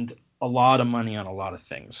spend a lot of money on a lot of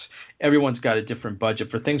things. Everyone's got a different budget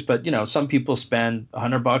for things, but some people spend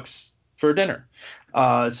 $100 for dinner,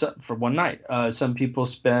 for one night. Some people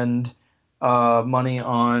spend money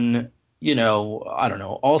on, I don't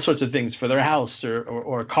know, all sorts of things for their house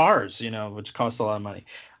or cars, which cost a lot of money.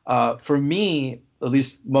 For me, at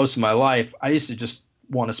least most of my life, I used to just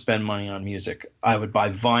want to spend money on music. I would buy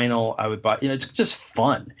vinyl. I would buy, it's just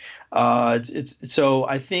fun. So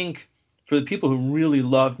I think, for the people who really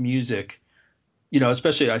love music,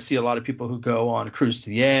 especially I see a lot of people who go on Cruise to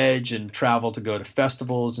the Edge and travel to go to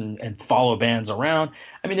festivals and follow bands around.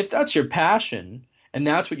 I mean, if that's your passion and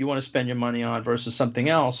that's what you want to spend your money on versus something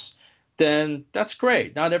else, then that's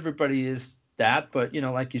great. Not everybody is that, but,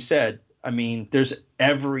 like you said, I mean, there's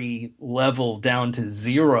every level down to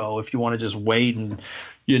zero if you want to just wait and,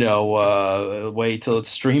 wait till it's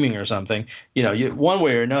streaming or something. One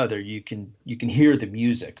way or another, you can hear the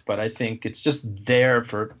music, but I think it's just there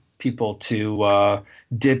for people to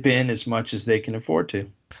dip in as much as they can afford to.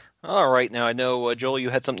 All right. Now, I know, Joel, you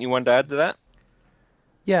had something you wanted to add to that?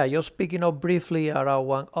 Yeah, just picking up briefly around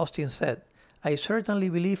what Austin said. I certainly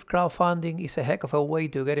believe crowdfunding is a heck of a way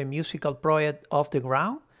to get a musical project off the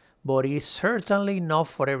ground, but it is certainly not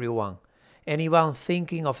for everyone. Anyone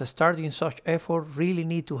thinking of starting such effort really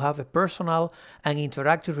need to have a personal and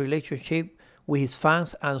interactive relationship with his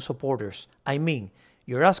fans and supporters. I mean,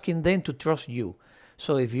 you're asking them to trust you.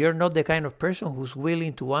 So if you're not the kind of person who's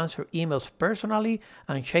willing to answer emails personally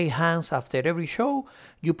and shake hands after every show,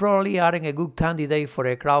 you probably aren't a good candidate for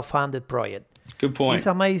a crowdfunded project. Good point. It's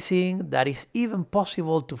amazing that it's even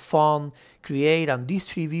possible to fund, create, and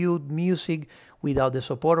distribute music without the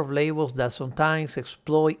support of labels that sometimes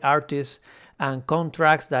exploit artists and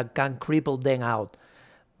contracts that can cripple them out.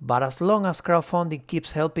 But as long as crowdfunding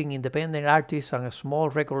keeps helping independent artists and small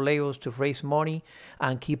record labels to raise money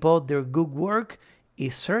and keep up their good work,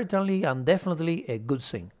 it's certainly and definitely a good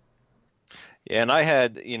thing. Yeah, and I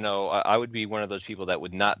had, I would be one of those people that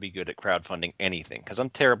would not be good at crowdfunding anything because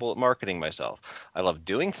I'm terrible at marketing myself. I love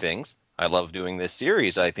doing things. I love doing this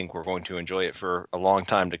series. I think we're going to enjoy it for a long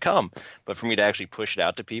time to come. But for me to actually push it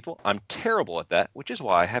out to people, I'm terrible at that, which is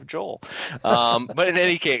why I have Joel. But in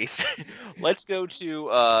any case, let's go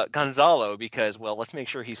to Gonzalo because, well, let's make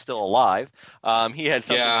sure he's still alive. He had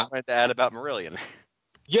something he wanted to add about Marillion.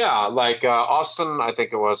 Yeah, like Austin, I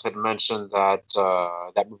think it was, had mentioned that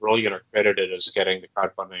that Marillion are credited as getting the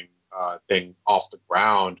crowdfunding thing off the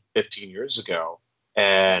ground 15 years ago.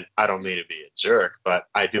 And I don't mean to be a jerk, but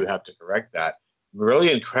I do have to correct that.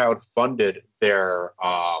 Marillion crowdfunded their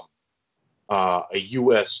a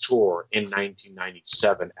U.S. tour in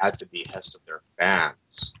 1997 at the behest of their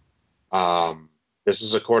fans. This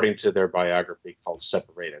is according to their biography called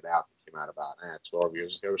 "Separated Out" that came out about 12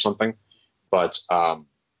 years ago or something. But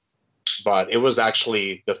it was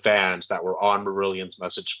actually the fans that were on Marillion's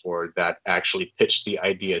message board that actually pitched the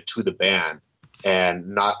idea to the band. And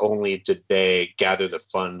not only did they gather the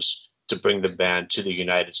funds to bring the band to the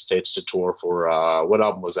United States to tour for, what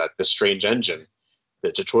album was that? The Strange Engine.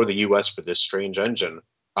 To tour the U.S. for This Strange Engine.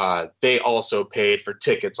 They also paid for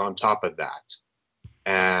tickets on top of that.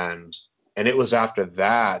 And it was after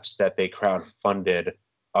that they crowdfunded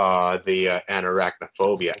the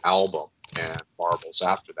Anarachnophobia album and Marbles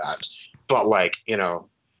after that. But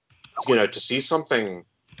to see something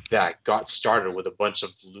that got started with a bunch of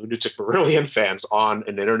lunatic Marillion fans on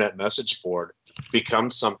an internet message board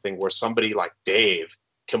becomes something where somebody like Dave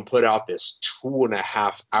can put out this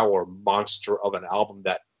 2.5-hour monster of an album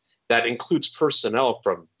that includes personnel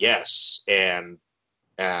from Yes and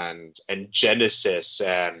Genesis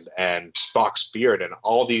and Spock's Beard and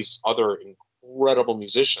all these other incredible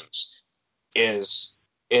musicians is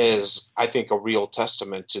I think a real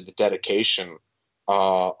testament to the dedication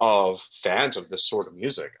of fans of this sort of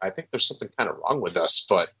music. I think there's something kind of wrong with us,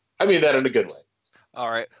 but I mean that in a good way. All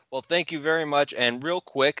right. Well, thank you very much. And real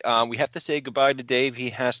quick, we have to say goodbye to Dave. He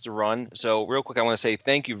has to run. So real quick, I want to say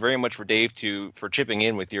thank you very much for Dave for chipping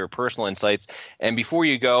in with your personal insights. And before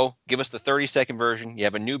you go, give us the 30-second version. You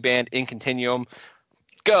have a new band, In Continuum.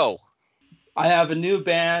 Go. I have a new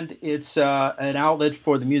band. It's an outlet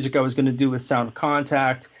for the music I was going to do with Sound of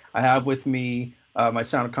Contact. I have with me my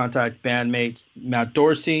Sound of Contact bandmates, Matt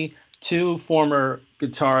Dorsey, two former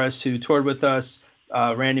guitarists who toured with us,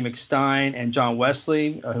 Randy McStein and John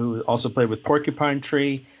Wesley, who also played with Porcupine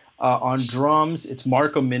Tree. On drums, it's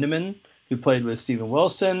Marco Miniman, who played with Steven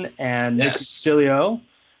Wilson, and Nick Stilio,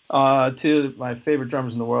 two of my favorite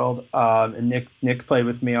drummers in the world. And Nick played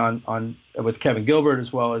with me with Kevin Gilbert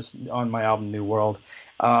as well as on my album New World.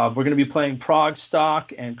 We're going to be playing Prague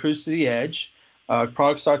Stock and Cruise to the Edge.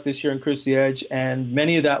 Prague Stock this year and Cruise to the Edge, and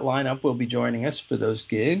many of that lineup will be joining us for those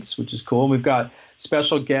gigs, which is cool. We've got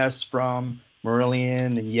special guests from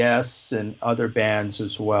Marillion and Yes and other bands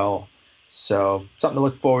as well. So something to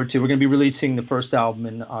look forward to. We're going to be releasing the first album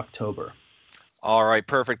in October. All right,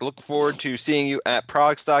 perfect. Look forward to seeing you at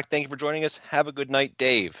Prague Stock. Thank you for joining us. Have a good night,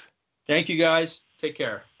 Dave. Thank you, guys. Take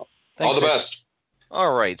care. Thanks, all the best.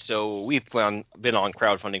 All right, so we've been on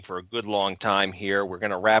crowdfunding for a good long time here. We're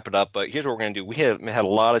going to wrap it up, but here's what we're going to do. We had a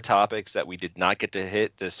lot of topics that we did not get to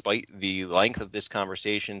hit despite the length of this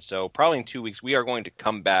conversation. So probably in 2 weeks, we are going to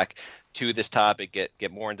come back to this topic,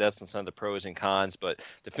 get more in depth on some of the pros and cons. But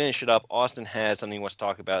to finish it up, Austin has something he wants to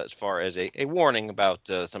talk about as far as a warning about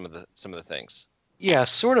some of the things. Yeah,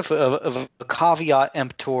 sort of a caveat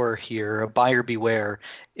emptor here, a buyer beware,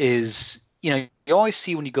 is, you always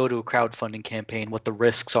see when you go to a crowdfunding campaign what the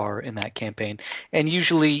risks are in that campaign. And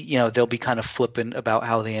usually, they'll be kind of flippant about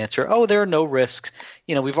how they answer. Oh, there are no risks.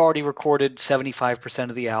 We've already recorded 75%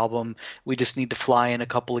 of the album. We just need to fly in a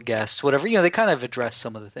couple of guests, whatever. They kind of address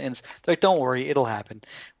some of the things. They're like, don't worry, it'll happen.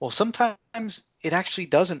 Well, sometimes it actually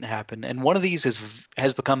doesn't happen. And one of these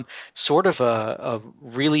has become sort of a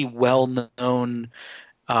really well-known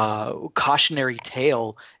cautionary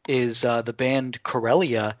tale is the band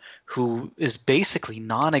Corellia, who is basically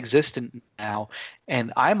non-existent now.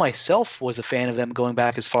 And I myself was a fan of them going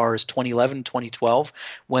back as far as 2011, 2012,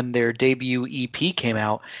 when their debut EP came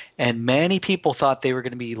out. And many people thought they were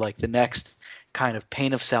going to be like the next kind of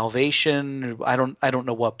Pain of Salvation. I don't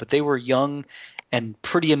know what, but they were young and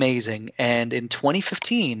pretty amazing. And in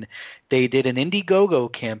 2015, they did an Indiegogo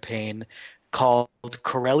campaign called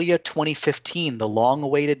Corellia 2015, the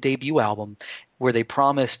long-awaited debut album, where they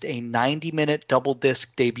promised a 90-minute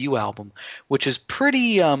double-disc debut album, which is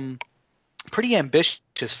pretty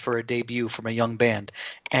ambitious for a debut from a young band.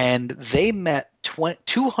 And they met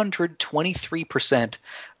 223%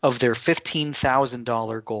 of their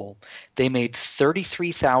 $15,000 goal. They made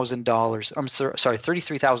 $33,000. I'm sorry,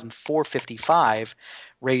 $33,455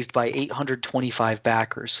 raised by 825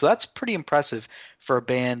 backers. So that's pretty impressive for a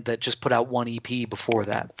band that just put out one EP before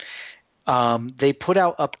that. They put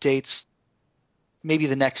out updates maybe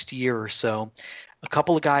the next year or so. A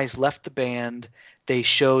couple of guys left the band. They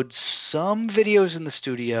showed some videos in the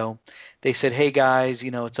studio. They said, hey guys,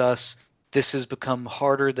 it's us. This has become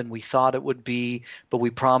harder than we thought it would be, but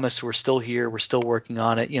we promise we're still here. We're still working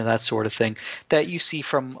on it, that sort of thing that you see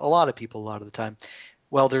from a lot of people a lot of the time.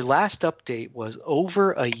 Well, their last update was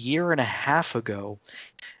over a year and a half ago.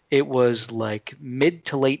 It was like mid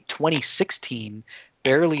to late 2016,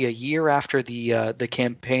 barely a year after the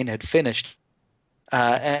campaign had finished.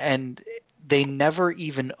 And they never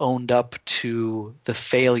even owned up to the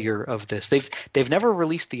failure of this. They've never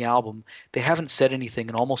released the album. They haven't said anything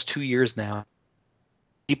in almost 2 years now.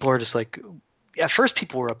 People are just like, at first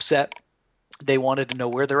people were upset. They wanted to know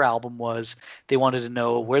where their album was. They wanted to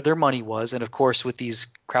know where their money was. And of course, with these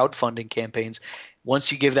crowdfunding campaigns,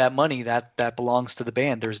 once you give that money, that belongs to the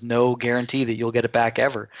band. There's no guarantee that you'll get it back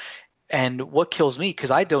ever. And what kills me,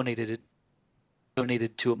 because I donated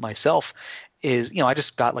to it myself, is I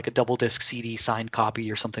just got like a double disc CD signed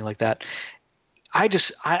copy or something like that.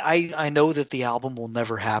 I know that the album will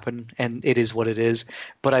never happen, and it is what it is,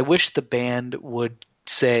 but I wish the band would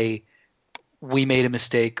say, we made a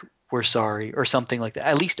mistake, we're sorry, or something like that.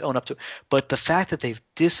 At least own up to it. But the fact that they've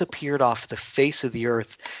disappeared off the face of the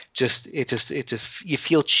earth, you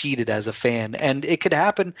feel cheated as a fan. And it could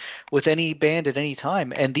happen with any band at any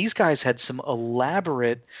time. And these guys had some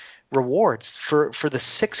elaborate rewards for the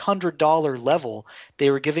 $600 level. They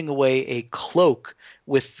were giving away a cloak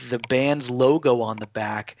with the band's logo on the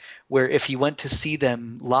back, where if you went to see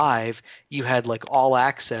them live, you had like all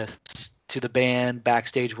access to the band,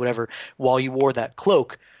 backstage, whatever, while you wore that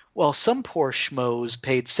cloak. Well, some poor schmoes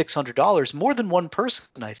paid $600, more than one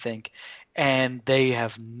person, I think, and they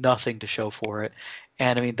have nothing to show for it.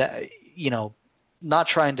 And I mean, that, not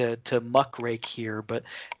trying to muckrake here, but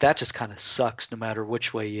that just kind of sucks no matter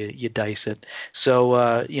which way you dice it.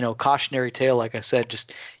 So, cautionary tale, like I said,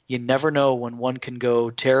 just you never know when one can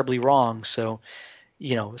go terribly wrong. So,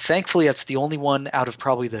 thankfully that's the only one out of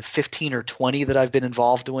probably the 15 or 20 that I've been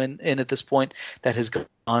involved in at this point that has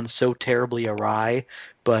gone so terribly awry.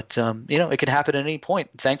 But, it could happen at any point.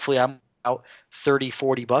 Thankfully I'm out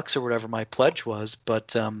 $30-$40 or whatever my pledge was,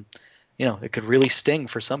 but, it could really sting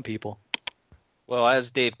for some people. Well, as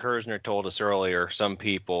Dave Kersner told us earlier, some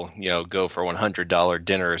people, go for $100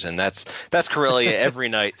 dinners, and that's Corellia every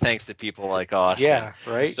night, thanks to people like Austin. Yeah,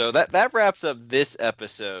 right. So that wraps up this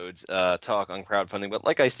episode's talk on crowdfunding. But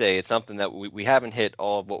like I say, it's something that we haven't hit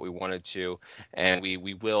all of what we wanted to, and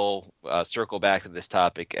we will circle back to this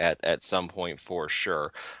topic at some point for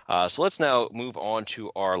sure. So let's now move on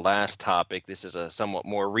to our last topic. This is a somewhat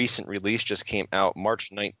more recent release, just came out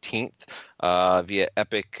March 19th. Via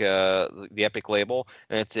Epic, the Epic label,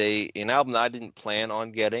 and it's an album that I didn't plan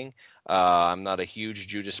on getting. I'm not a huge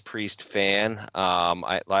Judas Priest fan.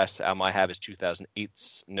 Last album I have is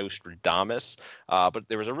 2008's Nostradamus, but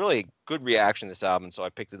there was a really good reaction to this album, so I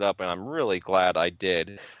picked it up, and I'm really glad I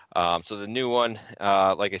did. So the new one,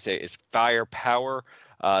 like I say, is Firepower.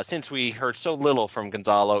 Since we heard so little from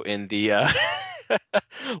Gonzalo in the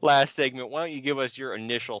last segment, why don't you give us your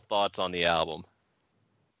initial thoughts on the album?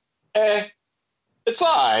 It's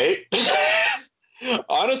all right.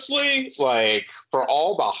 Honestly, like, for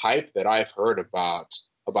all the hype that I've heard about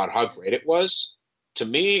how great it was, to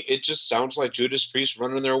me, it just sounds like Judas Priest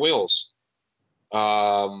running their wheels.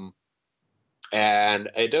 And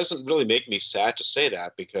it doesn't really make me sad to say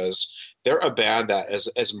that, because they're a band that,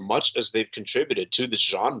 as much as they've contributed to the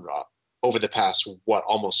genre over the past,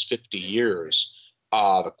 almost 50 years,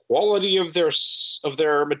 the quality of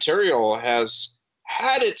their material has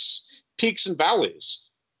had its peaks and valleys,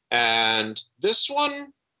 and this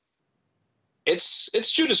one,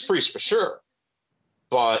 it's Judas Priest for sure,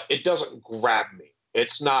 but it doesn't grab me.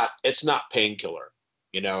 It's not Painkiller,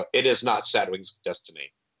 it is not Sad Wings of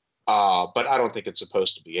Destiny, but I don't think it's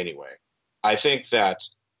supposed to be anyway. I think that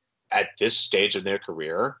at this stage in their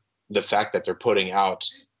career, the fact that they're putting out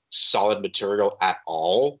solid material at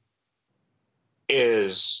all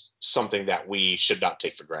is something that we should not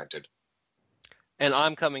take for granted. And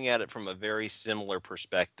I'm coming at it from a very similar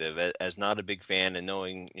perspective, as not a big fan, and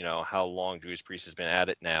knowing how long Judas Priest has been at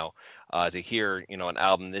it now, to hear an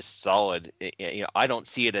album this solid, I don't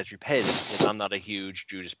see it as repetitive because I'm not a huge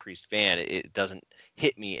Judas Priest fan. It doesn't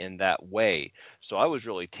hit me in that way, so I was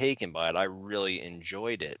really taken by it. I really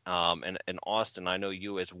enjoyed it. And Austin, I know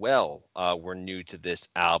you as well were new to this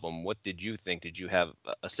album. What did you think? Did you have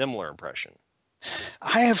a similar impression?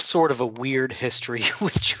 I have sort of a weird history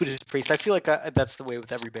with Judas Priest. I feel like that's the way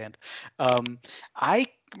with every band. I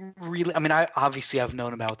I've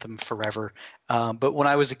known about them forever. But when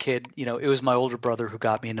I was a kid, it was my older brother who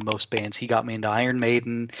got me into most bands. He got me into Iron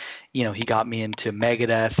Maiden. He got me into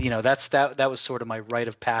Megadeth. That was sort of my rite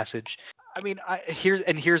of passage. I mean,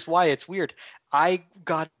 here's why it's weird. I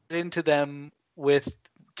got into them with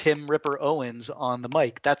Tim Ripper Owens on the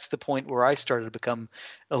mic. That's the point where I started to become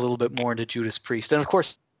a little bit more into Judas Priest. And of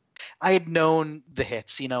course, I had known the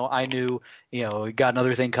hits. I knew, Got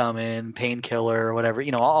Another Thing Coming, Painkiller, or whatever.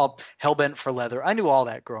 All Hellbent for Leather. I knew all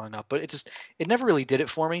that growing up, but it never really did it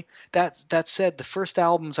for me. That said, the first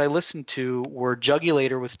albums I listened to were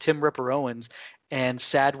Jugulator with Tim Ripper Owens and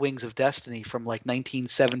Sad Wings of Destiny from like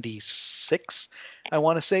 1976, I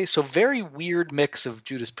want to say. So very weird mix of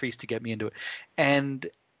Judas Priest to get me into it. And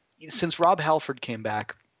since Rob Halford came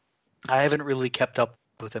back, I haven't really kept up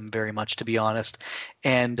with him very much, to be honest.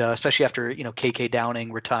 And especially after KK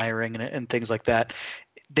Downing retiring and things like that,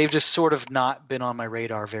 they've just sort of not been on my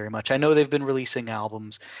radar very much. I know they've been releasing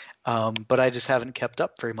albums, but I just haven't kept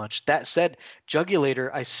up very much. That said,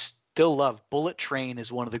 Jugulator I still love. Bullet Train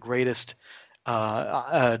is one of the greatest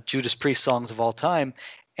Judas Priest songs of all time.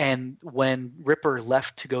 And when Ripper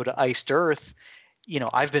left to go to Iced Earth,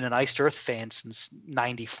 I've been an Iced Earth fan since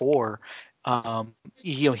 '94.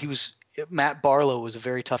 Matt Barlow was a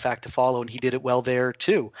very tough act to follow, and he did it well there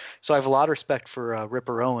too. So I have a lot of respect for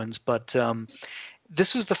Ripper Owens. But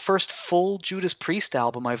this was the first full Judas Priest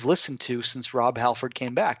album I've listened to since Rob Halford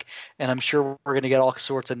came back, and I'm sure we're going to get all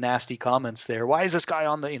sorts of nasty comments there. Why is this guy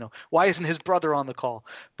on the? Why isn't his brother on the call?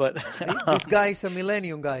 But this guy is a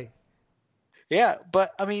millennium guy. Yeah,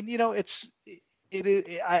 but I mean,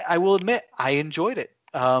 I will admit I enjoyed it.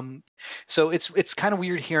 So it's kind of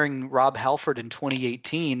weird hearing Rob Halford in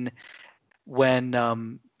 2018 when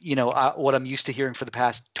what I'm used to hearing for the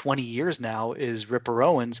past 20 years now is Ripper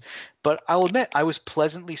Owens. But I'll admit I was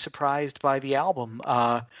pleasantly surprised by the album.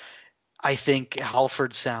 I think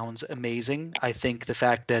Halford sounds amazing. I think the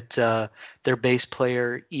fact that their bass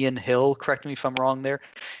player Ian Hill, correct me if I'm wrong there,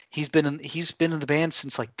 he's been in the band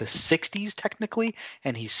since like the 60s technically,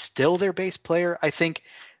 and he's still their bass player. I think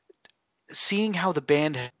seeing how the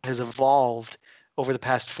band has evolved over the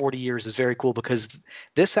past 40 years is very cool, because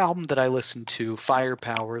this album that I listened to,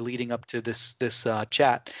 Firepower, leading up to this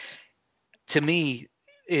chat, to me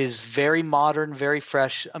is very modern, very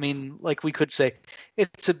fresh. I mean, like we could say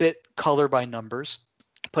it's a bit color by numbers,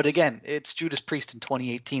 but again, it's Judas Priest in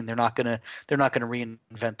 2018. They're not gonna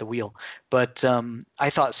reinvent the wheel. But I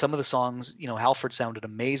thought some of the songs, Halford sounded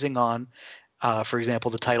amazing on, for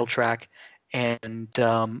example, the title track. And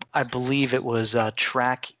I believe it was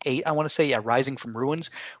track 8, I want to say, yeah, Rising from Ruins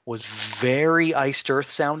was very Iced Earth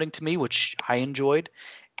sounding to me, which I enjoyed.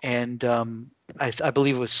 And I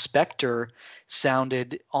believe it was Spectre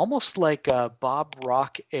sounded almost like a Bob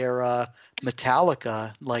Rock era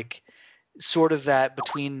Metallica, like sort of that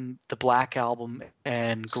between the Black Album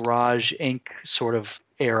and Garage Inc. sort of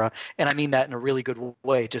era. And I mean that in a really good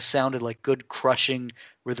way. It just sounded like good crushing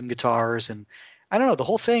rhythm guitars, and I don't know, the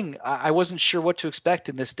whole thing, I wasn't sure what to expect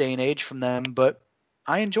in this day and age from them, but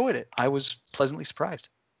I enjoyed it. I was pleasantly surprised.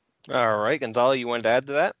 All right, Gonzalo, you wanted to add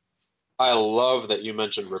to that? I love that you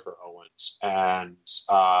mentioned Ripper Owens, and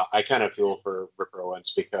I kind of feel for Ripper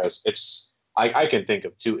Owens because I can think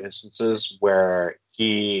of 2 instances where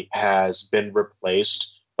he has been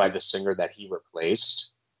replaced by the singer that he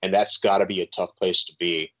replaced, and that's got to be a tough place to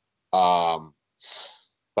be.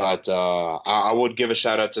 But I would give a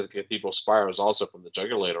shout out to the Cathedral Spires also from the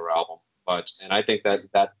Jugulator album. And I think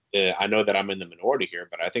that I know that I'm in the minority here,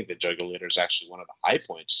 but I think the Jugulator is actually one of the high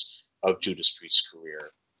points of Judas Priest's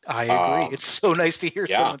career. I agree. It's so nice to hear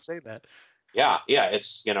someone say that. Yeah.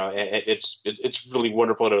 It's it's really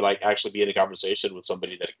wonderful to like actually be in a conversation with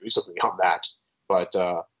somebody that agrees with me on that. But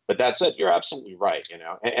that said, you're absolutely right.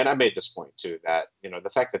 And I made this point too, that the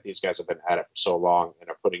fact that these guys have been at it for so long and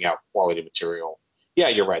are putting out quality material. Yeah,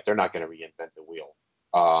 you're right. They're not going to reinvent the wheel,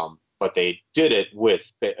 but they did it with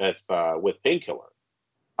Painkiller,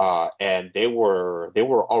 and they were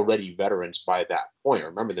already veterans by that point.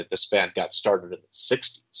 Remember that this band got started in the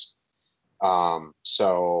 '60s,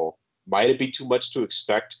 so might it be too much to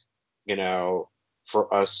expect,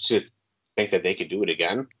 for us to think that they could do it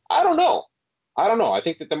again? I don't know. I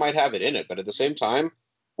think that they might have it in it, but at the same time,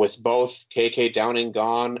 with both KK Downing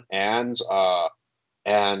gone and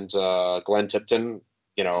Glenn Tipton,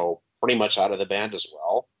 pretty much out of the band as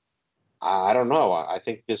well. I don't know. I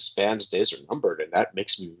think this band's days are numbered, and that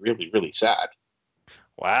makes me really, really sad.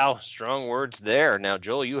 Wow, strong words there. Now,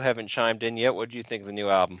 Joel, you haven't chimed in yet. What do you think of the new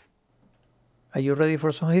album? Are you ready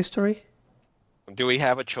for some history? Do we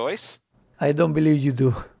have a choice? I don't believe you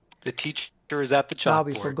do. The teacher is at the Now,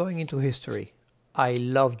 chalkboard. before going into history, I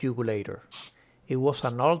love Jugulator. It was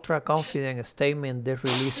an ultra-confident statement they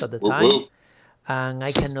released at the time, and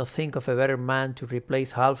I cannot think of a better man to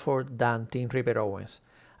replace Halford than Tim Ripper Owens.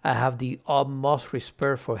 I have the utmost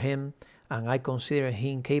respect for him, and I consider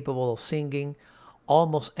him capable of singing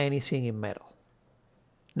almost anything in metal.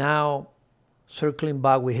 Now, circling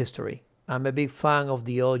back with history, I'm a big fan of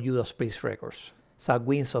the old Judas Priest records. Sad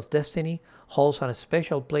Winds of Destiny holds a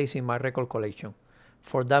special place in my record collection.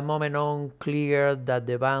 For that moment on, clear that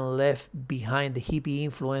the band left behind the hippie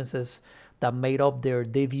influences that made up their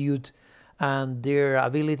debut, and their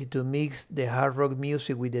ability to mix the hard rock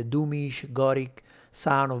music with the doomish, gothic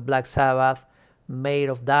sound of Black Sabbath made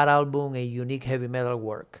of that album a unique heavy metal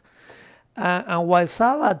work. And while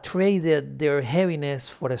Sabbath traded their heaviness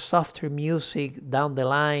for a softer music down the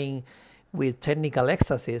line with technical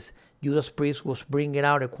ecstasies, Judas Priest was bringing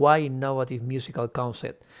out a quite innovative musical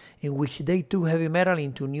concept in which they took heavy metal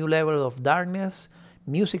into new levels of darkness,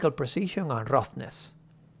 musical precision, and roughness.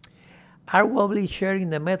 Arguably sharing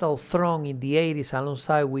the metal throne in the 80s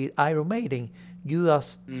alongside with Iron Maiden,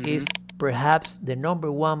 Judas is perhaps the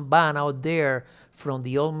number one band out there from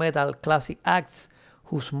the old metal classic acts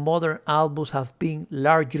whose modern albums have been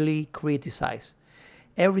largely criticized.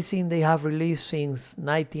 Everything they have released since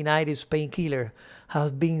 1990's Painkiller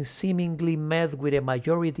has been seemingly met with a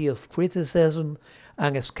majority of criticism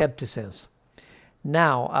and skepticism.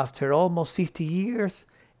 Now, after almost 50 years,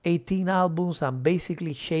 18 albums, and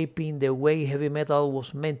basically shaping the way heavy metal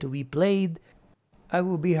was meant to be played, I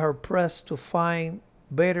would be hard-pressed to find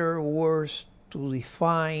better words to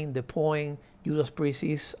define the point Judas Priest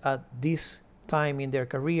is at this time in their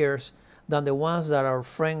careers than the ones that our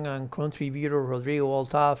friend and contributor Rodrigo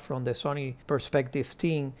Altaf from the Sony Perspective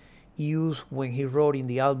team used when he wrote in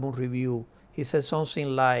the album review. He said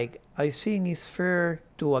something like, I think it's fair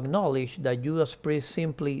to acknowledge that Judas Priest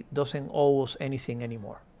simply doesn't owe us anything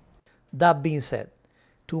anymore. That being said,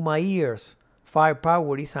 to my ears,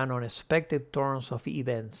 Firepower is an unexpected turn of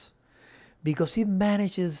events, because it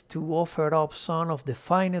manages to offer up some of the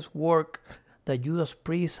finest work that Judas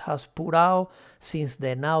Priest has put out since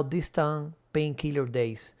the now distant Painkiller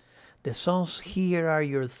days. The songs here are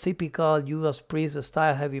your typical Judas Priest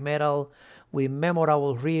style heavy metal with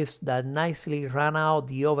memorable riffs that nicely round out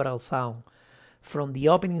the overall sound. From the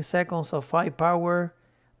opening seconds of Firepower,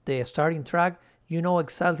 the starting track, you know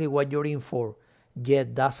exactly what you're in for,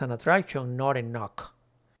 yet that's an attraction, not a knock.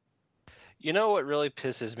 You know what really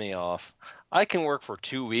pisses me off? I can work for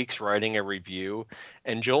 2 weeks writing a review,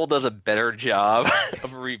 and Joel does a better job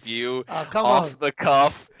of a review off the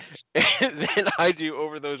cuff than I do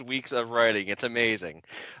over those weeks of writing. It's amazing.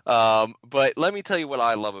 But let me tell you what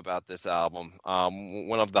I love about this album.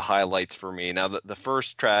 One of the highlights for me. Now, the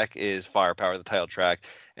first track is Firepower, the title track,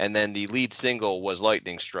 and then the lead single was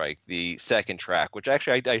Lightning Strike, the second track, which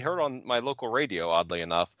actually I heard on my local radio, oddly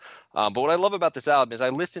enough. But what I love about this album is I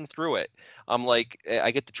listen through it. I'm like,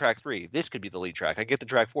 I get to track 3. This could be the lead track. I get to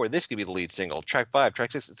track 4. This could be the lead single. Track 5,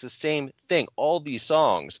 track 6. It's the same thing. All these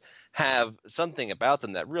songs have something about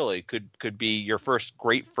them that really could be your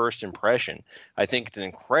great first impression. I think it's an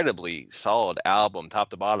incredibly solid album, top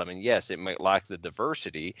to bottom. And yes, it might lack the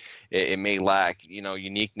diversity. It may lack,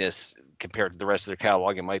 uniqueness compared to the rest of their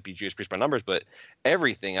catalog. It might be Judas Priest by numbers, but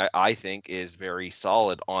everything I think is very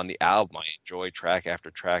solid on the album. I enjoy track after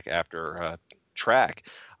track after track.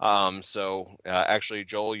 Actually,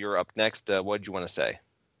 Joel, you're up next. What did you want to say?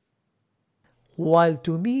 While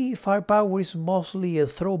to me, Firepower is mostly a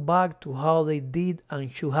throwback to how they did and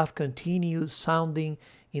should have continued sounding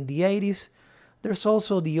in the 80s, there's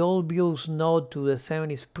also the obvious nod to the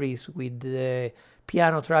 70s Priest with the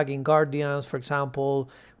piano track in Guardians, for example,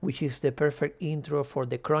 which is the perfect intro for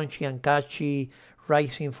the crunchy and catchy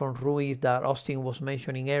Rising from Ruins that Austin was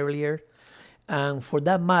mentioning earlier. And for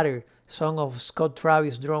that matter, some of Scott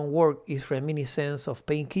Travis' drum work is reminiscent of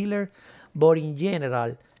Painkiller, but in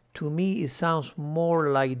general, to me, it sounds more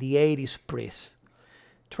like the 80s Priest.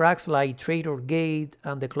 Tracks like Traitor Gate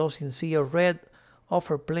and the closing Sea of Red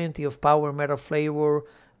offer plenty of power metal flavor,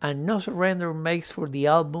 and No Surrender makes for the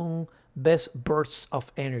album's best bursts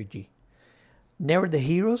of energy. Never the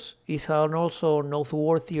Heroes is an also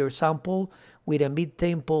noteworthy example with a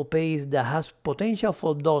mid-tempo pace that has potential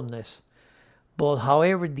for dullness, but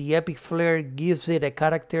however the epic flair gives it a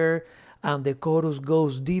character and the chorus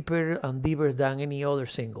goes deeper and deeper than any other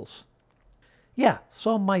singles. Yeah,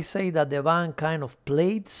 some might say that the band kind of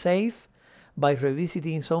played safe by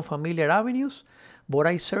revisiting some familiar avenues, but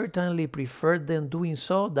I certainly prefer them doing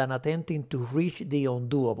so than attempting to reach the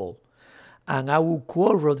undoable. And I will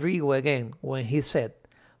quote Rodrigo again when he said,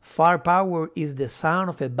 "Firepower is the sound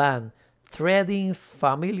of a band treading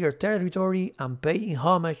familiar territory and paying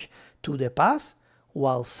homage to the past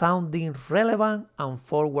while sounding relevant and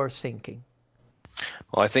forward-thinking."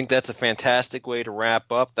 Well, I think that's a fantastic way to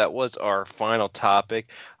wrap up. That was our final topic.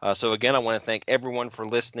 So again, I want to thank everyone for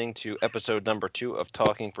listening to episode number 2 of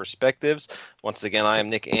Talking Perspectives. Once again, I am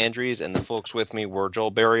Nick Andrews, and the folks with me were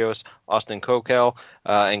Joel Barrios, Austin Kokel,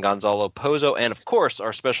 and Gonzalo Pozo, and of course,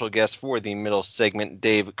 our special guest for the middle segment,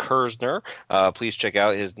 Dave Kersner. Please check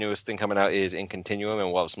out his newest thing coming out is In Continuum,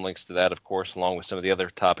 and we'll have some links to that, of course, along with some of the other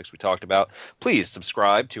topics we talked about. Please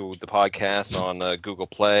subscribe to the podcast on Google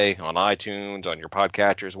Play, on iTunes, on your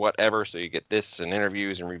podcatchers, whatever, so you get this and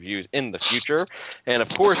interviews and reviews in the future. And of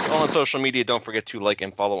course, on social media, don't forget to like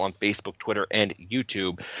and follow on Facebook, Twitter, and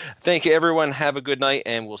YouTube. Thank you, everyone. Have a good night,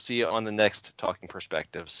 and we'll see you on the next Talking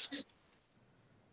Perspectives.